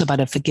 and she talked about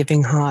a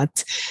forgiving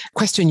heart.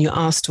 Question you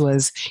asked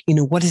was,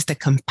 what is the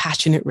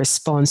compassionate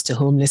response to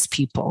homeless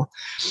people?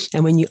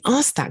 And when you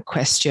asked that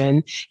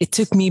question, it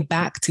took me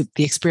back to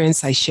the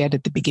experience I shared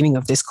at the beginning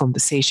of this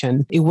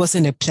conversation. It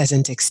wasn't a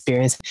pleasant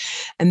experience.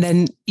 And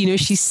then,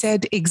 she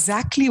said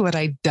exactly what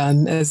I'd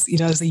done as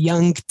a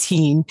young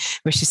teen,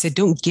 where she said,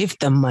 don't give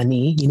them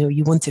money.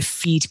 You want to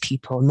feed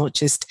people, not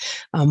just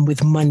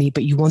with money,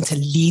 but you want to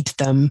lead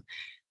them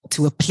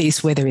to a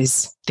place where there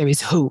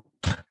is hope.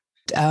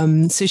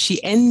 So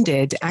she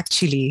ended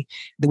actually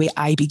the way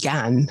I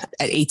began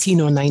at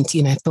 18 or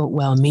 19. I thought,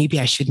 well,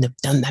 maybe I shouldn't have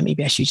done that.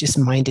 Maybe I should just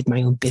minded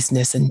my own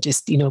business and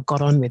just,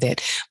 got on with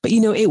it. But,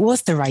 it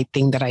was the right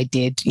thing that I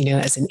did,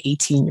 as an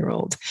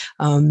 18-year-old.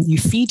 You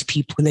feed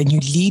people and you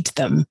lead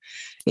them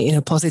in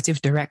a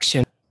positive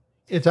direction.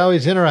 It's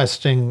always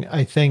interesting,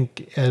 I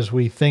think, as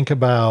we think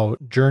about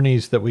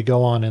journeys that we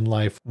go on in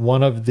life,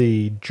 one of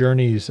the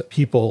journeys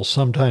people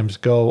sometimes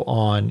go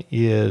on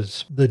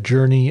is the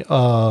journey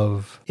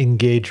of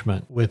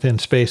engagement within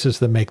spaces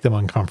that make them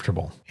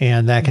uncomfortable.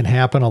 And that can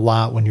happen a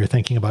lot when you're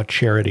thinking about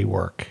charity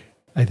work.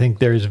 I think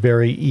there's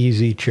very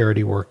easy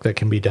charity work that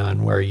can be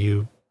done where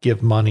you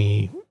give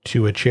money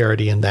to a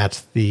charity and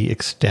that's the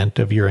extent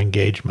of your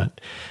engagement.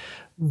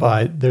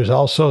 But there's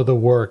also the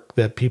work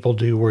that people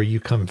do where you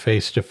come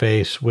face to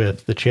face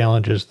with the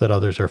challenges that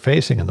others are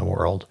facing in the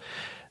world.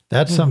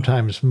 That's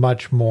sometimes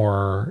much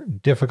more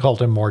difficult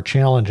and more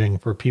challenging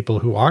for people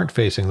who aren't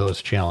facing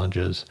those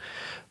challenges,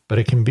 but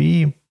it can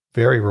be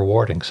very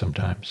rewarding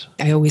sometimes.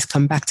 I always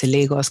come back to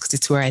Lagos because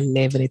it's where I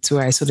live and it's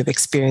where I sort of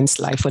experience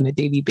life on a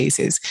daily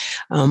basis.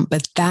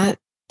 But that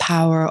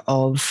power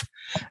of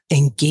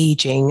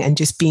engaging and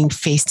just being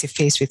face to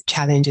face with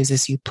challenges,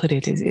 as you put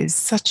it, is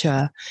such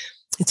a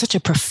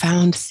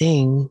profound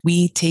thing.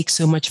 We take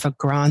so much for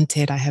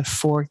granted. I have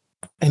 4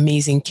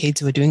 amazing kids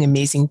who are doing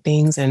amazing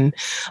things and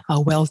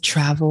are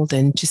well-traveled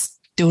and just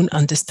don't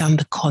understand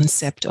the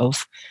concept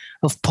of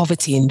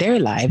poverty in their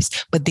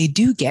lives, but they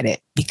do get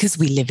it because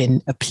we live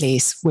in a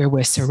place where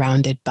we're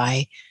surrounded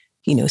by,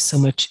 so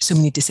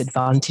many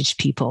disadvantaged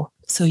people.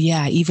 So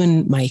yeah,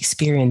 even my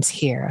experience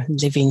here,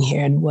 living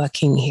here and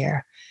working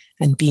here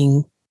and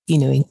being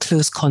in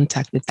close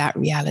contact with that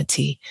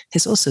reality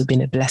has also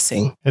been a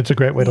blessing. It's a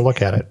great way to look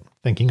at it,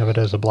 thinking of it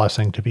as a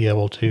blessing to be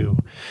able to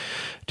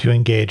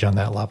engage on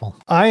that level.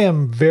 I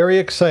am very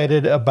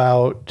excited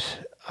about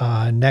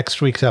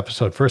next week's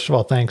episode. First of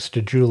all, thanks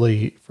to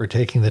Julie for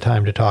taking the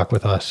time to talk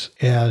with us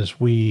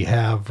as we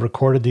have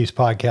recorded these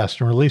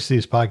podcasts and released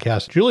these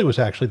podcasts. Julie was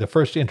actually the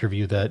first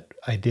interview that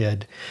I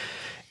did.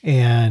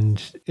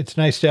 And it's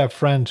nice to have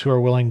friends who are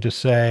willing to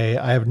say,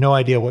 I have no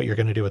idea what you're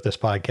going to do with this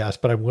podcast,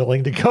 but I'm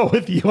willing to go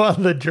with you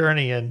on the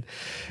journey. And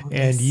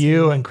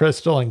you and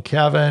Crystal and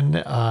Kevin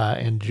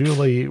and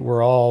Julie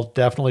were all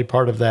definitely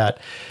part of that,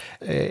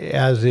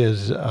 as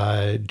is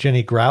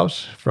Jenny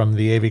Grouse from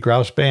the A.V.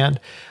 Grouse Band,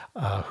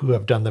 who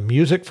have done the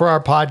music for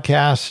our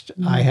podcast.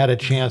 I had a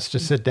chance to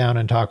sit down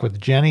and talk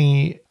with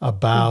Jenny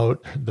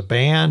about the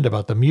band,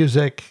 about the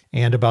music,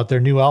 and about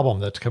their new album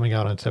that's coming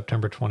out on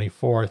September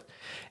 24th.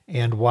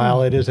 And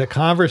while it is a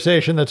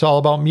conversation that's all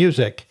about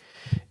music,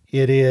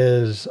 it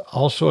is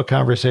also a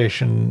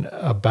conversation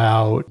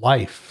about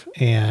life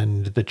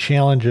and the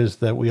challenges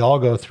that we all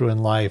go through in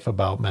life,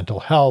 about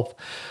mental health,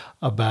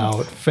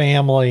 about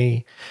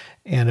family,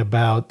 and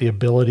about the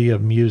ability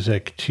of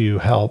music to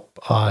help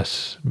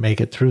us make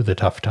it through the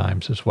tough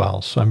times as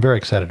well. So I'm very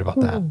excited about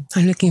that.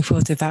 I'm looking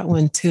forward to that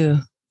one too.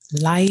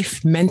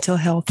 Life, mental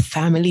health,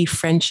 family,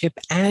 friendship,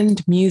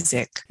 and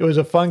music. It was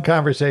a fun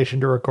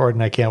conversation to record,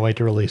 and I can't wait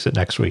to release it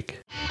next week.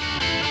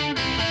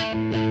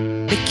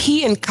 The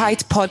Key and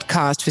Kite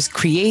podcast was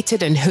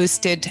created and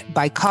hosted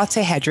by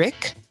Carter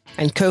Hedrick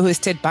and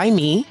co-hosted by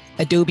me,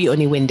 Adobe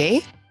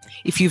Oniwinde.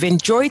 If you've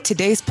enjoyed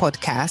today's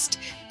podcast,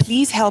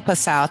 Please help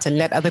us out and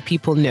let other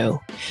people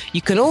know.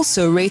 You can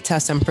also rate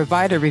us and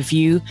provide a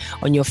review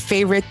on your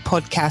favorite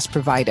podcast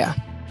provider.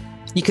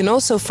 You can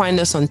also find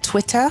us on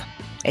Twitter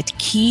at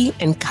Key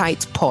and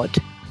Kite Pod.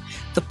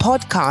 The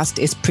podcast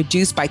is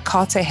produced by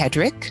Carter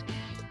Hedrick.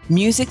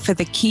 Music for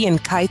the Key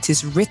and Kite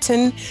is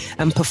written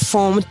and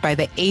performed by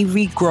the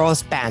Avery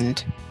Gross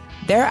Band.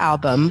 Their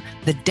album,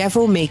 The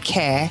Devil May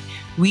Care,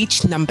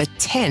 reached number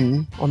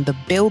 10 on the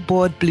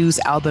Billboard Blues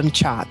album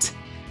chart.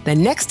 Their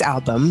next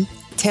album,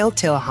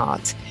 Telltale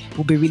Heart,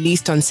 will be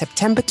released on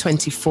September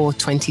 24,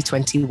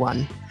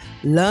 2021.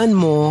 Learn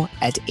more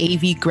at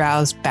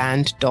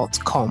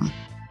avgrousband.com.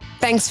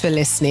 Thanks for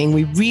listening.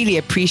 We really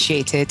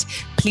appreciate it.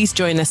 Please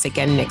join us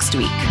again next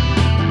week.